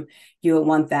affirming them, you would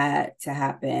want that to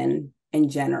happen in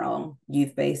general,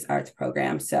 youth-based arts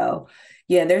programs. So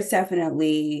yeah, there's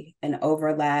definitely an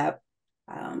overlap,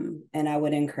 and I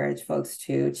would encourage folks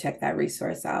to check that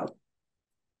resource out.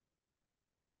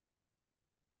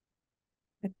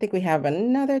 I think we have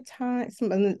enough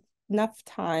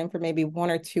time for maybe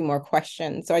 1 or 2 more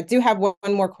questions. So I do have one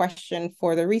more question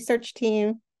for the research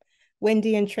team,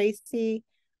 Wendy and Tracey.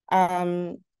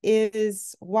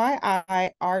 Is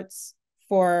YI arts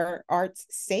for art's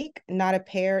sake not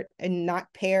paired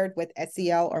with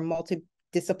SEL or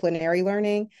multidisciplinary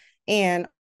learning? And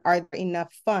are there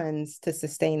enough funds to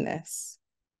sustain this?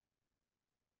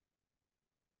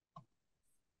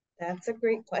 That's a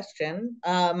great question.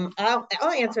 I'll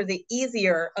answer the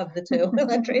easier of the two.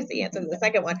 Let Tracey answer the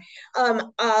second one.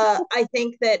 I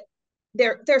think that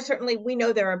there certainly, we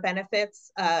know there are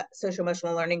benefits, social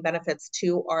emotional learning benefits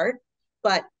to art,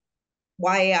 but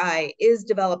YAI is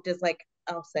developed as, like,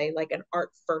 I'll say, like an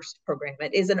art first program.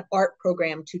 It is an art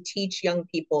program to teach young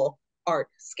people art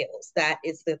skills. That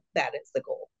is the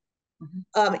goal.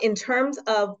 Mm-hmm. In terms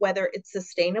of whether it's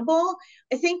sustainable,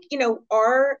 I think,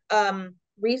 our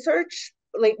research,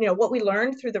 like, what we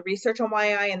learned through the research on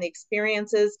YI and the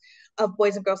experiences of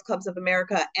Boys and Girls Clubs of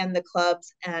America and the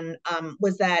clubs, and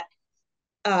was that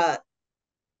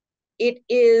it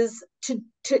is to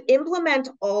implement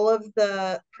all of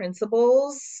the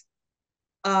principles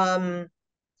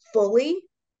fully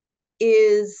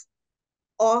is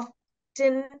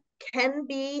often can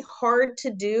be hard to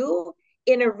do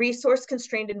in a resource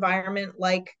constrained environment,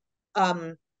 like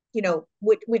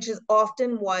which is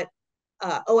often what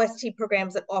OST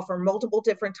programs that offer multiple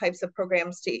different types of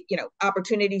programs to,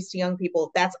 opportunities to young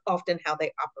people. That's often how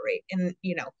they operate, and,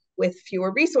 with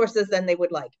fewer resources than they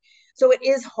would like. So it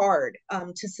is hard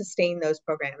to sustain those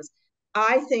programs.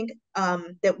 I think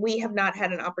that we have not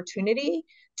had an opportunity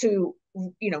to,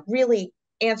 really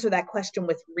answer that question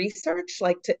with research,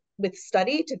 with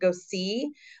study, to go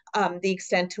see the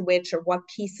extent to which or what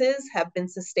pieces have been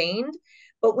sustained.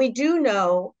 But we do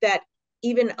know that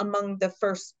even among the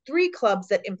first 3 clubs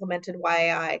that implemented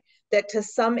YAI, that to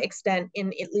some extent,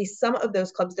 in at least some of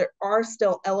those clubs, there are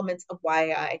still elements of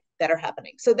YAI that are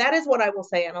happening. So that is what I will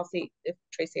say, and I'll see if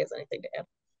Tracey has anything to add.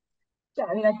 Yeah,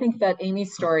 I mean, I think that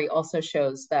Aimee's story also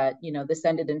shows that, this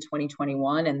ended in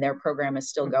 2021 and their program is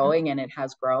still going and it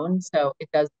has grown. So it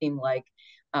does seem like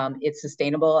it's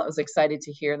sustainable. I was excited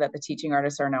to hear that the teaching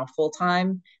artists are now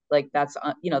full-time. Like that's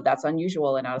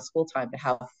unusual and out of school time to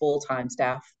have full-time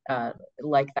staff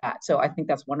like that. So I think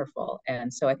that's wonderful.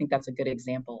 And so I think that's a good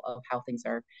example of how things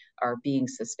are being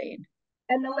sustained.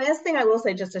 And the last thing I will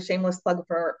say, just a shameless plug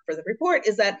for the report,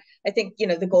 is that I think,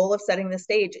 the goal of setting the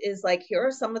stage is here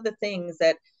are some of the things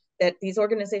that these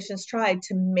organizations tried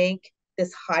to make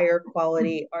this higher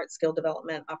quality art skill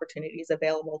development opportunities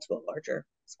available to a larger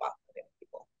swath of young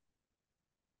people.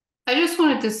 I just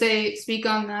wanted to speak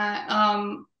on that.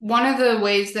 One of the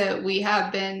ways that we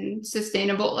have been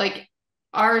sustainable,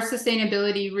 our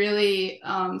sustainability really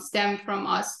stemmed from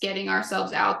us getting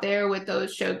ourselves out there with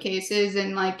those showcases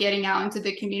and getting out into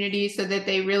the community so that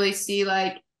they really see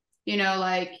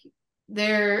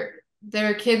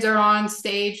their kids are on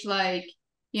stage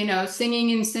singing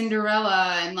in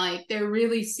Cinderella, and they're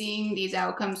really seeing these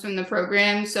outcomes from the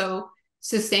program. So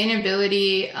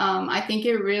sustainability, I think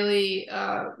it really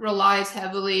relies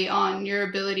heavily on your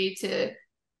ability to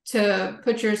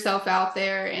put yourself out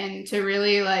there and to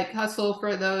really hustle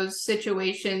for those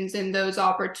situations and those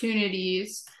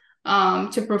opportunities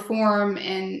to perform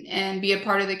and be a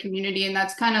part of the community. And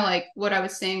that's kind of what I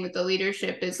was saying with the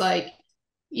leadership is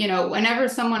whenever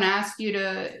someone asks you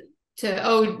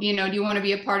do you want to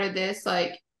be a part of this?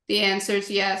 The answer is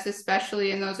yes,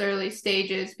 especially in those early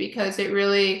stages, because it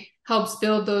really helps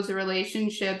build those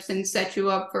relationships and set you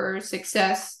up for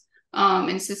success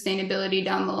and sustainability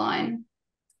down the line.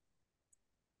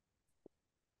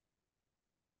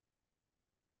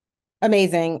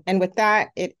 Amazing. And with that,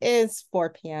 it is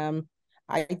 4 p.m.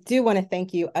 I do want to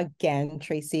thank you again,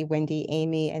 Tracey, Wendy,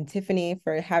 Aimee, and Tiffany,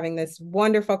 for having this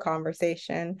wonderful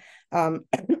conversation. All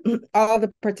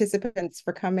the participants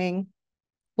for coming.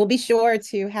 We'll be sure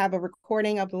to have a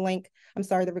recording of the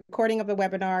recording of the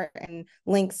webinar and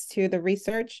links to the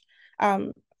research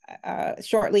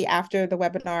shortly after the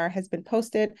webinar has been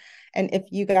posted. And if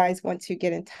you guys want to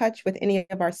get in touch with any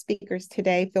of our speakers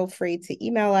today, feel free to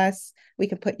email us. We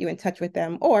can put you in touch with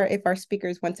them. Or if our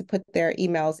speakers want to put their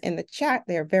emails in the chat,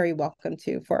 they are very welcome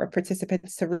to, for our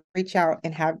participants to reach out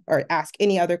and have or ask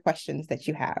any other questions that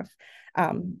you have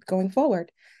going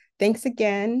forward. Thanks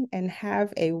again and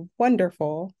have a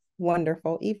wonderful,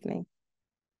 wonderful evening.